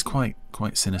 Yeah, she's quite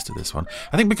sinister, this one.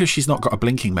 I think because she's not got a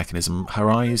blinking mechanism, her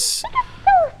eyes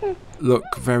look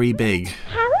very big.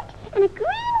 Carrot and a green...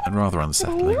 And rather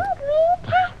unsettling. A little green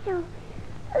castle.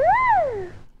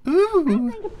 Ooh. Ooh. I'm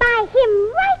going to buy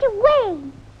him right away.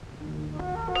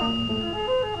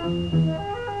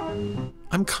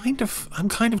 I'm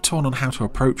kind of torn on how to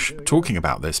approach talking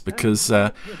about this because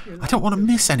I don't want to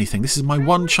miss anything. This is my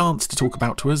one chance to talk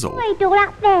about Twizzle. Wait, all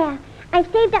up there. I've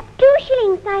saved up 2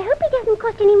 shillings, so I hope he doesn't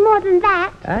cost any more than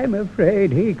that. I'm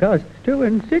afraid he costs 2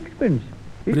 and 6pence.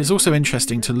 But it's also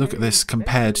interesting to look at this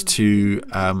compared to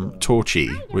Torchy,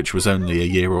 which was only a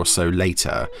year or so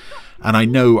later. And I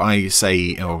know I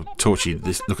say, oh, Torchy,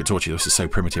 look at Torchy, this is so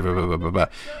primitive, blah, blah, blah, blah, blah.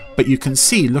 But you can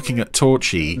see, looking at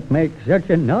Torchy, makes such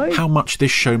a noise. How much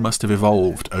this show must have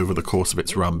evolved over the course of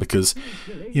its run. Because,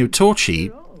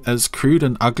 Torchy, as crude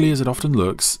and ugly as it often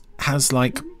looks, has,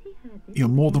 like,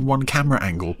 more than one camera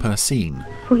angle per scene.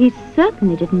 For he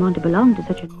certainly didn't want to belong to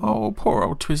such a... Oh, poor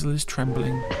old Twizzle is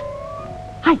trembling.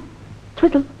 Hi,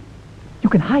 Twizzle. You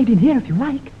can hide in here if you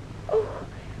like. Oh,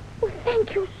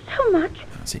 thank you so much.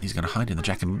 That's it, he's going to hide in the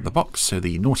Jack in the Box so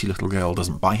the naughty little girl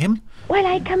doesn't buy him. While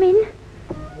I come in.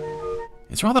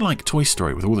 It's rather like Toy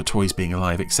Story with all the toys being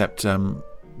alive, except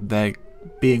they're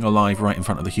being alive right in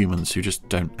front of the humans who just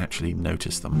don't actually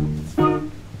notice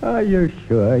them. Are you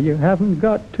sure you haven't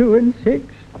got 2 and 6?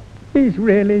 He's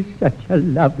really such a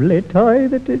lovely toy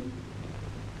that it...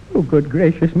 Oh, good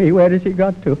gracious me, where has he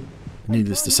got to?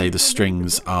 Needless to say, the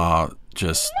strings are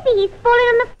just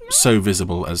so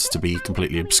visible as to be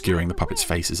completely obscuring the puppets'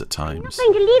 faces at times.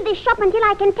 I'm going to leave this shop until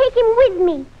I can take him with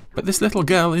me. But this little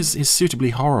girl is suitably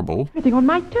horrible. Sitting on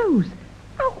my toes.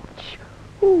 Ouch.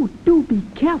 Oh, do be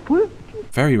careful.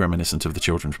 Very reminiscent of the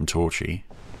children from Torchy.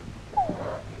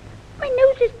 My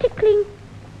nose is tickling.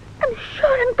 I'm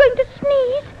sure I'm going to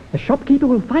sneeze. The shopkeeper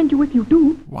will find you if you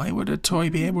do. Why would a toy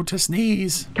be able to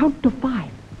sneeze? Count to 5.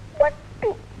 1,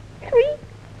 2, 3,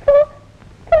 4.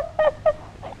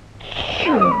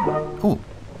 Oh.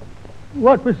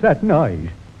 What was that noise?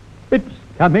 It's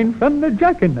coming from the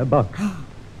Jack in the Box.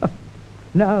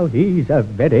 Now he's a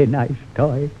very nice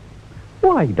toy.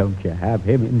 Why don't you have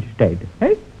him instead,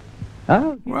 eh?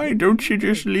 Why don't you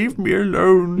just leave me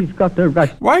alone? He's got a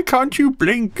rush. Why can't you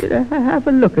blink? Have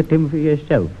a look at him for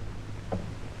yourself.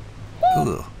 He's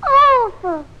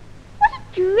awful. What a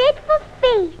dreadful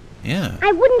face. Yeah.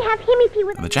 I wouldn't have him if he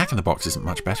was... And the Jack in the Box isn't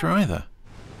much better either.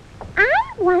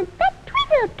 I want that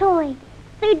Twizzle toy.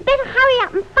 So you'd better hurry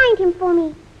up and find him for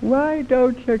me. Why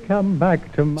don't you come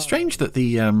back to my... Strange that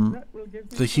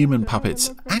the human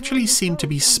puppets actually seem to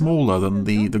be smaller than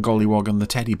the gollywog and the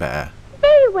teddy bear.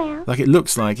 Very well. Like, it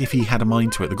looks like if he had a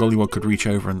mind to it, the gollywog could reach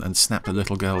over and snap the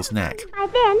little girl's neck. By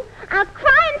then, I'll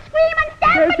cry and scream and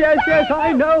stamp Yes,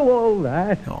 I know all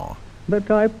that. Oh. But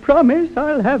I promise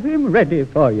I'll have him ready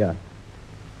for you.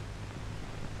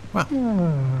 Well,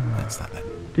 that's that then.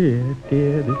 Dear,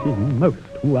 this is most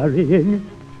worrying.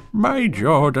 My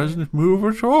jaw doesn't move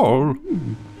at all.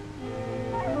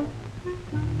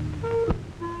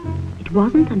 It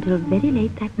wasn't until very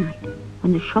late that night,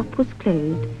 when the shop was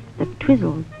closed, that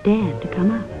Twizzle dared to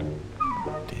come out.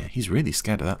 Dear, he's really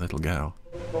scared of that little girl.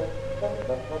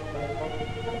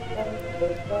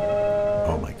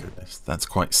 Oh my goodness, that's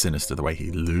quite sinister the way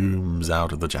he looms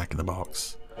out of the Jack in the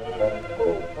Box.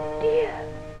 Oh dear.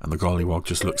 And the gollywog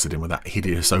just looks at him with that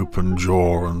hideous open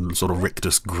jaw and sort of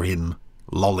rictus grin,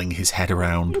 lolling his head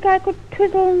around. I think I could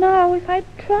twizzle now if I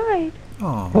tried.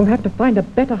 Oh. We'll have to find a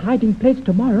better hiding place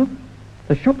tomorrow.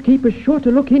 The shopkeeper's sure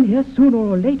to look in here sooner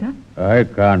or later. I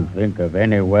can't think of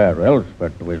anywhere else for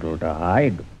Twizzle to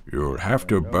hide. You'll have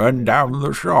to burn down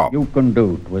the shop. You can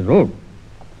do, Twizzle.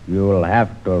 You'll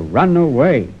have to run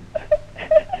away.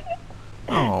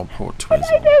 Oh, poor Twizzle.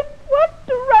 But I don't want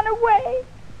to run away.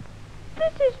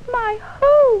 This is my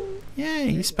home. Yeah,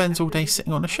 he spends all day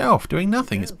sitting on a shelf doing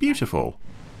nothing. It's beautiful.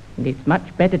 And it's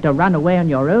much better to run away on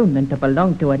your own than to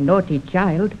belong to a naughty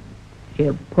child.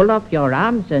 She'll pull off your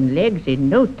arms and legs in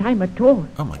no time at all.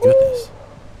 Oh my goodness.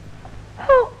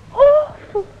 How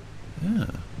awful. Yeah.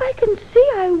 I can see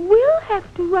I will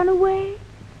have to run away.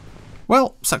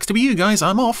 Well, sucks to be you guys.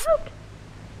 I'm off.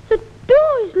 The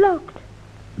door is locked.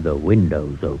 The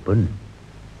window's open.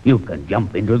 You can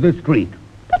jump into the street.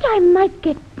 But I might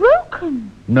get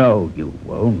broken. No, you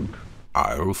won't.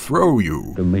 I'll throw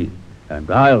you. To me, and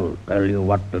I'll tell you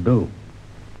what to do.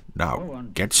 Now,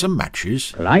 get some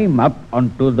matches. Climb up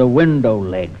onto the window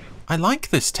ledge. I like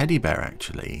this teddy bear,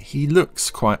 actually. He looks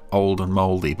quite old and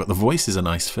mouldy, but the voice is a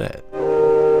nice fit.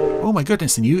 Oh my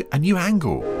goodness, a new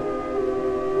angle.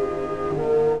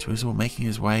 Twizzle making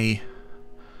his way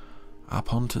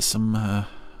up onto some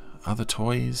other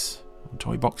toys,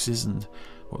 toy boxes, and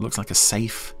what looks like a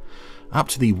safe. Up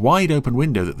to the wide open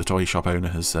window that the toy shop owner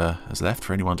has left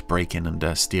for anyone to break in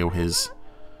and steal his,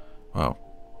 well,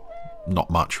 not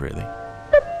much really.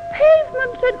 The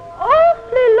pavement's an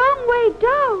awfully long way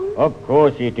down. Of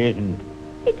course it isn't.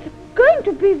 It's going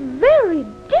to be very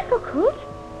difficult.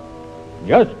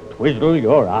 Just twizzle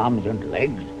your arms and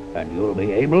legs and you'll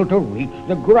be able to reach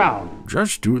the ground.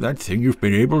 Just do that thing you've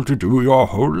been able to do your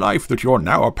whole life that you're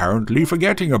now apparently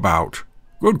forgetting about.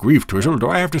 Good grief, Twizzle, do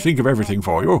I have to think of everything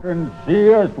for you? You can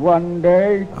see us one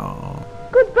day. Oh.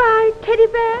 Goodbye, Teddy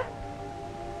Bear.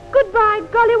 Goodbye,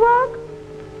 Gollywog.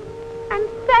 And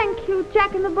thank you,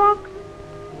 Jack in the Box.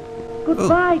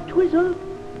 Goodbye, Twizzle.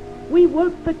 We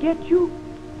won't forget you.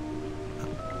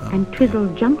 And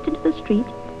Twizzle jumped into the street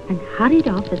and hurried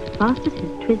off as fast as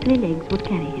his twizzly legs would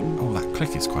carry him. Oh, that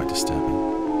click is quite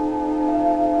disturbing.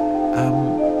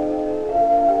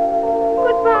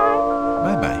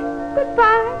 Bye-bye.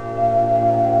 Goodbye.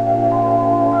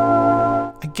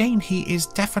 Again, he is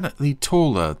definitely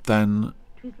taller than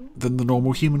the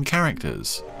normal human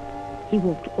characters. He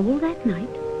walked all that night,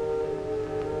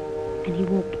 and he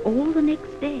walked all the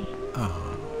next day.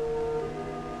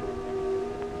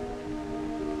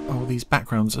 Oh, these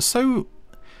backgrounds are so...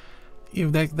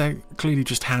 they're clearly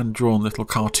just hand-drawn little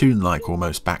cartoon-like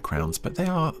almost backgrounds, but they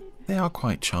are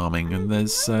quite charming, and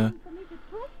there's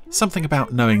something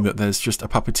about knowing that there's just a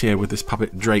puppeteer with this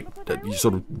puppet draped,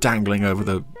 sort of dangling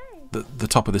over the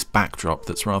top of this backdrop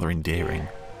that's rather endearing.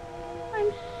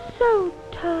 I'm so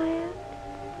tired.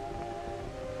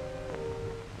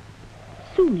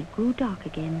 Soon it grew dark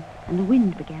again, and the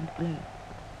wind began to blow.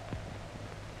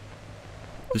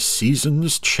 The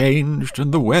seasons changed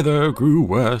and the weather grew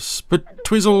worse, but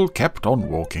Twizzle kept on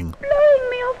walking. Blowing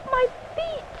me off my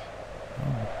feet.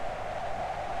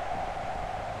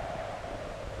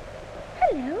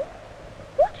 Hello.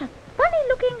 What a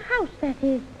funny-looking house that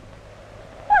is.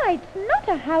 Why, it's not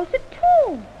a house at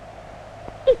all.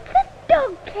 It's a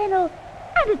dog kennel,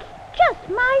 and it's just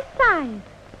my size.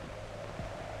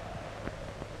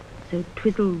 So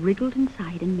Twizzle wriggled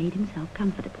inside and made himself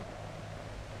comfortable.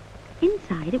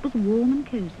 Inside it was warm and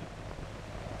cosy.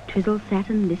 Twizzle sat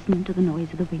and listened to the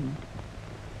noise of the wind.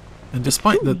 And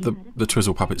despite the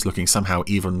Twizzle puppets looking somehow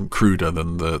even cruder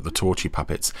than the Torchy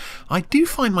puppets, I do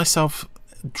find myself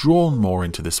drawn more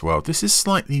into this world. This is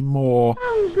slightly more...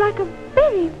 Sounds like a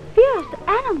very fierce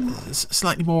animal.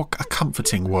 Slightly more a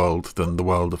comforting world than the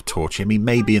world of Torchy. I mean,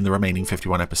 maybe in the remaining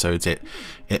 51 episodes it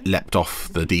leapt off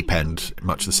the deep end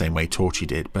much the same way Torchy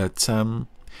did, but...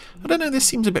 I don't know, this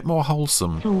seems a bit more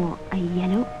wholesome. Saw a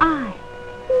yellow eye.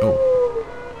 Oh.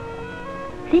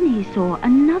 Then he saw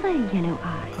another yellow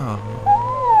eye.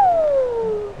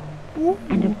 Oh.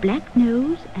 And a black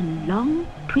nose and long,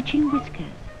 twitching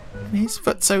whiskers. And here's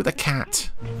Futso the cat.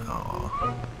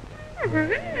 Oh.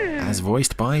 As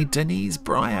voiced by Denise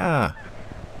Breyer.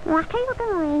 What are you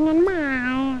doing in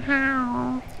my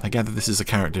house? I gather this is a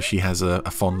character she has a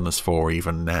fondness for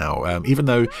even now. Even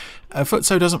though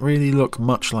Futso doesn't really look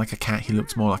much like a cat, he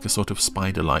looks more like a sort of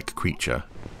spider-like creature.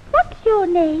 What's your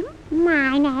name?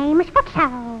 My name is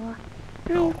Futso.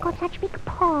 I've got such big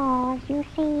paws, you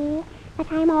see,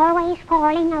 that I'm always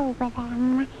falling over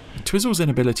them. Twizzle's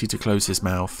inability to close his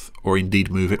mouth, or indeed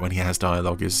move it when he has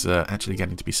dialogue, is actually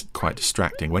getting to be quite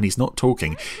distracting. When he's not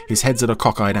talking, his head's at a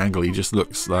cockeyed angle. He just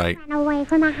looks like... Run away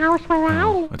from the house where I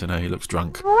live. I don't know, he looks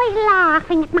drunk. Always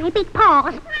laughing at my big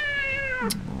paws. How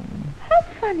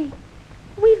funny.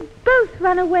 We've both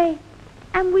run away,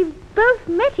 and we've both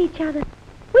met each other.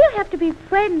 We'll have to be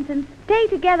friends and stay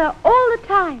together all the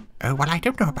time. Oh, well, I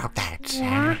don't know about that.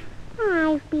 Yeah,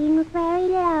 I've been very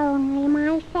lonely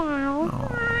myself.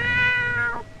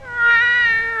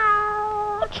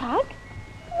 Watch out!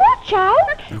 Watch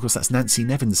out! And of course, that's Nancy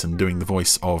Nevinson doing the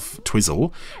voice of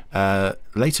Twizzle.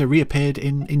 Later reappeared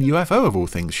in UFO, of all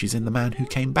things. She's in The Man Who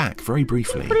Came Back, very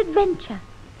briefly. For adventure.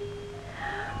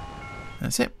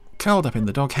 That's it. Curled up in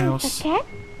the doghouse. Mr. Cat,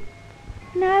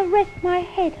 now rest my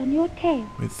head on your tail.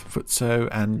 With Futso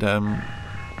and...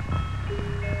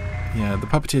 yeah, the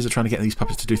puppeteers are trying to get these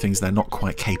puppets to do things they're not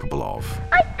quite capable of.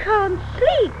 I can't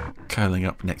sleep. Curling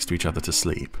up next to each other to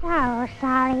sleep. Oh,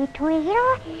 sorry,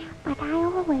 Twizzle, but I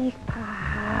always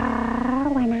purr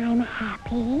when I'm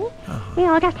happy.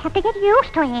 You'll just have to get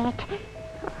used to it.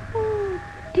 Oh,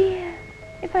 dear.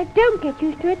 If I don't get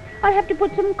used to it, I'll have to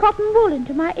put some cotton wool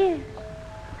into my ears.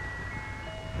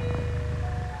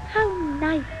 How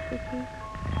nice it is.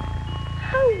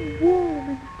 How warm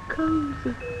and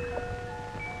cozy.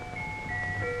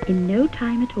 In no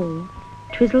time at all,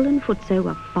 Twizzle and Futso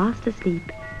were fast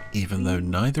asleep. Even though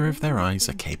neither of their eyes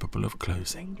are capable of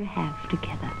closing. To have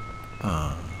together.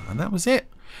 And that was it.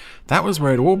 That was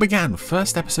where it all began.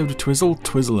 First episode of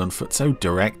Twizzle and Futso,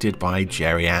 directed by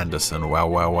Gerry Anderson. Well,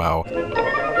 well, well.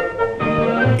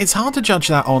 It's hard to judge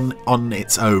that on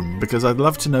its own, because I'd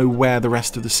love to know where the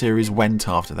rest of the series went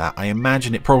after that. I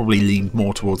imagine it probably leaned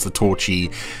more towards the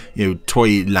Torchy,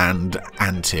 Toyland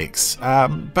antics.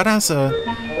 But as a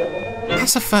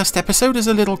first episode, as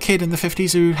a little kid in the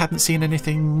 50s who hadn't seen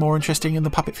anything more interesting in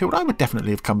the puppet field, I would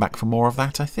definitely have come back for more of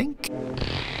that, I think.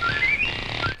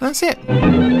 That's it.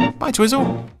 Bye,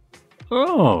 Twizzle.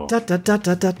 Oh. Yeah. That's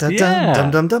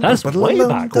way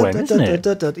back when, isn't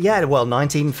it? Yeah, well,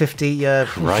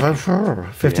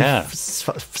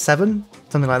 1957,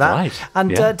 something like that. Right.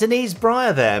 And Denise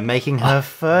Breyer there making her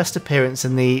first appearance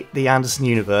in the Anderson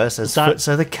universe as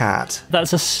Futso the cat.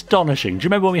 That's astonishing. Do you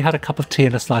remember when we had a cup of tea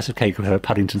and a slice of cake with her at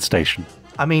Paddington Station?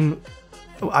 I mean,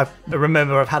 I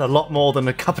remember I've had a lot more than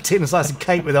a cup of tea and a slice of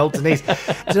cake with old Denise.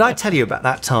 Did I tell you about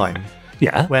that time?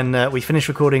 Yeah. When we finished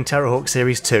recording Terrorhawk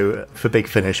Series 2 for Big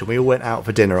Finish, and we all went out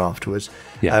for dinner afterwards.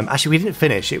 Yeah. Actually, we didn't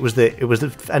finish. It was the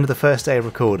end of the first day of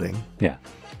recording. Yeah.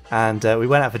 And we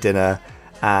went out for dinner,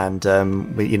 and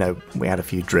we had a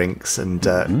few drinks, and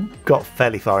got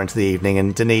fairly far into the evening.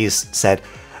 And Denise said,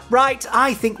 "Right,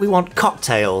 I think we want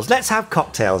cocktails. Let's have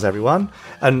cocktails, everyone."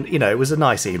 And it was a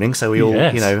nice evening, so we all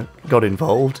got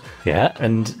involved. Yeah.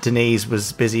 And Denise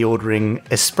was busy ordering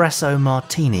espresso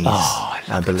martinis. Oh,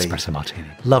 I love believe. espresso martini.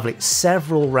 Lovely.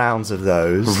 Several rounds of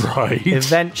those. Right.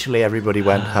 Eventually, everybody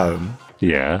went home.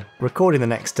 Yeah. Recording the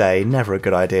next day, never a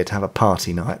good idea to have a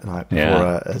party night the night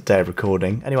before a day of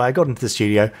recording. Anyway, I got into the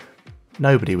studio.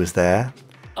 Nobody was there.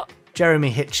 Jeremy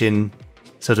Hitchin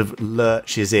sort of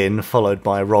lurches in, followed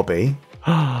by Robbie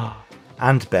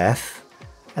and Beth.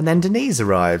 And then Denise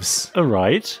arrives. All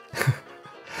right.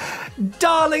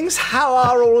 Darlings, how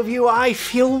are all of you? I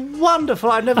feel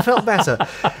wonderful. I've never felt better.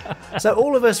 So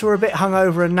all of us were a bit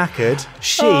hungover and knackered.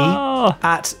 She,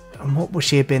 at, what would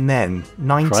she have been then?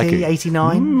 90, Crikey.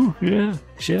 89? Ooh, yeah,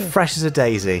 sure. Fresh as a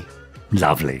daisy.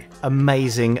 Lovely.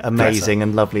 Amazing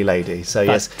and lovely lady. So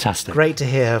Fantastic. Yes, great to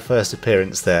hear her first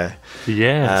appearance there.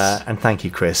 Yes. And thank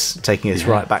you, Chris, taking us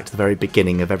right back to the very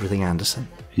beginning of everything Anderson.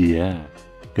 Yeah.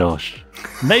 Gosh.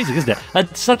 Amazing, isn't it? And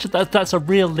that's a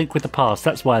real link with the past.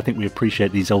 That's why I think we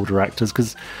appreciate these older actors,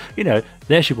 because,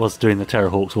 there she was doing the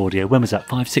Terrorhawks audio. When was that?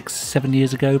 5, 6, 7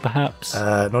 years ago, perhaps?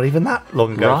 Not even that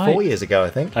long ago. Right. 4 years ago, I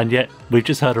think. And yet, we've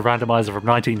just heard a randomizer from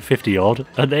 1950-odd,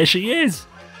 and there she is.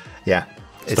 Yeah.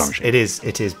 It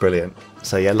is brilliant.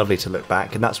 So yeah, lovely to look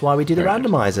back, and that's why we do the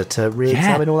randomizer, to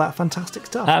re-examine all that fantastic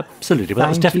stuff. Absolutely, but that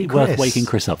was definitely worth waking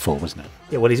Chris up for, wasn't it?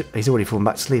 Yeah, well, he's already fallen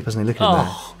back to sleep, hasn't he? Look at him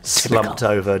there, slumped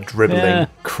over, dribbling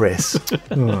Chris.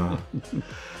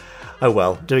 Oh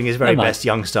well, doing his very best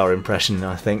young star impression,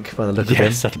 I think, by the look of him.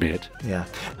 Yes, that'll be it. Yeah.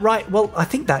 Right, well, I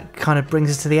think that kind of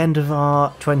brings us to the end of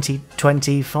our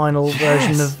 2020 final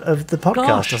version of the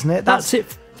podcast, doesn't it? That's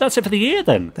it. That's it for the year,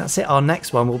 then. That's it. Our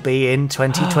next one will be in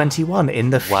 2021, in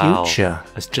the future.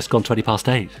 It's just gone 20 past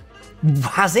 8.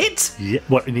 Has it? Yeah.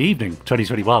 What, in the evening,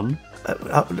 2021?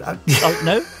 Oh,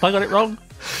 no? I got it wrong?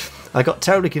 I got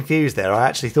totally confused there. I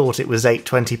actually thought it was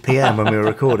 8:20 p.m. when we were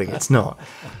recording. It's not.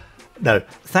 No,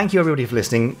 thank you everybody for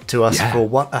listening to us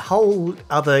for a whole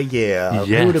other year.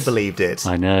 Yes. Who would have believed it?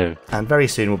 I know. And very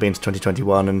soon we'll be into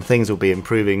 2021, and things will be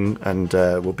improving, and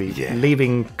we'll be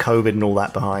leaving COVID and all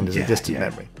that behind as a distant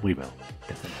memory. We will,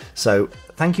 definitely. So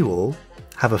thank you all.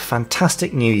 Have a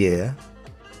fantastic new year,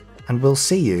 and we'll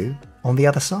see you on the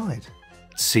other side.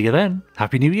 See you then.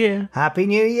 Happy New Year. Happy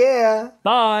New Year.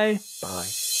 Bye. Bye.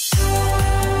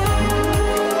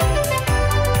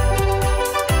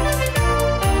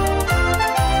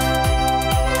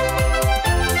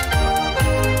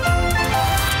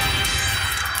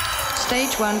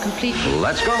 Stage 1 complete.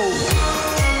 Let's go.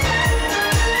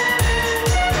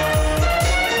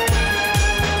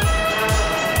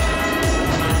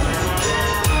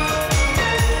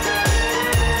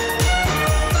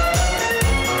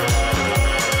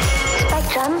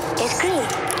 Spectrum is green.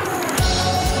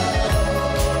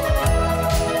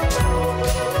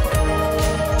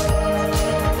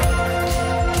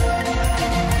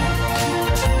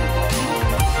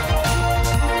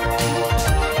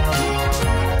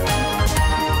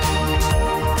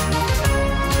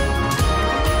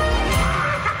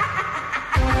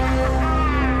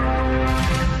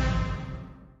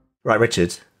 Right,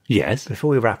 Richard. Yes.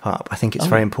 Before we wrap up, I think it's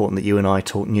very important that you and I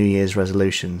talk New Year's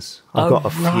resolutions. I've got a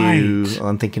few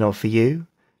I'm thinking of for you.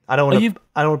 I don't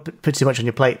want to put too much on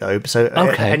your plate though. So,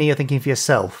 any you're thinking for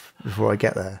yourself before I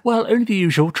get there? Well, only the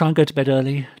usual. Try and go to bed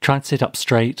early. Try and sit up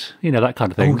straight. That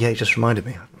kind of thing. Oh yeah, you just reminded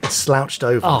me. I slouched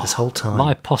over this whole time.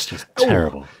 My posture's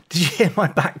terrible. Did you hear my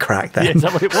back crack then? Yeah, is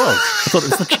that what it was? I thought it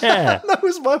was the chair. That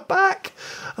was my back.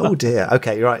 Oh dear.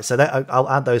 Okay, you're right. So I'll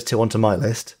add those two onto my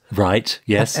list. Right.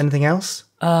 Yes. Anything else?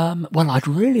 Well, I'd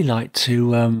really like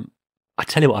to. I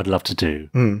tell you what, I'd love to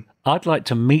do. I'd like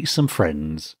to meet some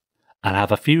friends and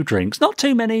have a few drinks, not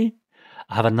too many.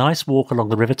 Have a nice walk along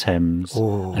the River Thames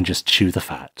and just chew the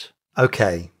fat.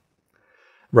 Okay.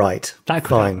 Right. That could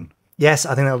Fine. happen. Yes,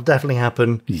 I think that'll definitely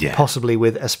happen. Yeah. Possibly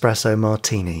with espresso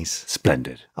martinis.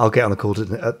 Splendid. I'll get on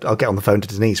the phone to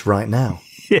Denise right now.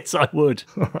 Yes, I would.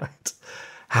 All right.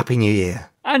 Happy New Year.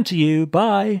 And to you.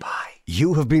 Bye. Bye.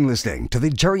 You have been listening to the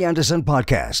Gerry Anderson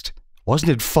Podcast.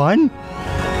 Wasn't it fun?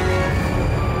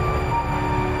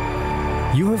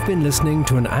 You have been listening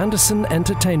to an Anderson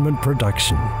Entertainment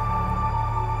production.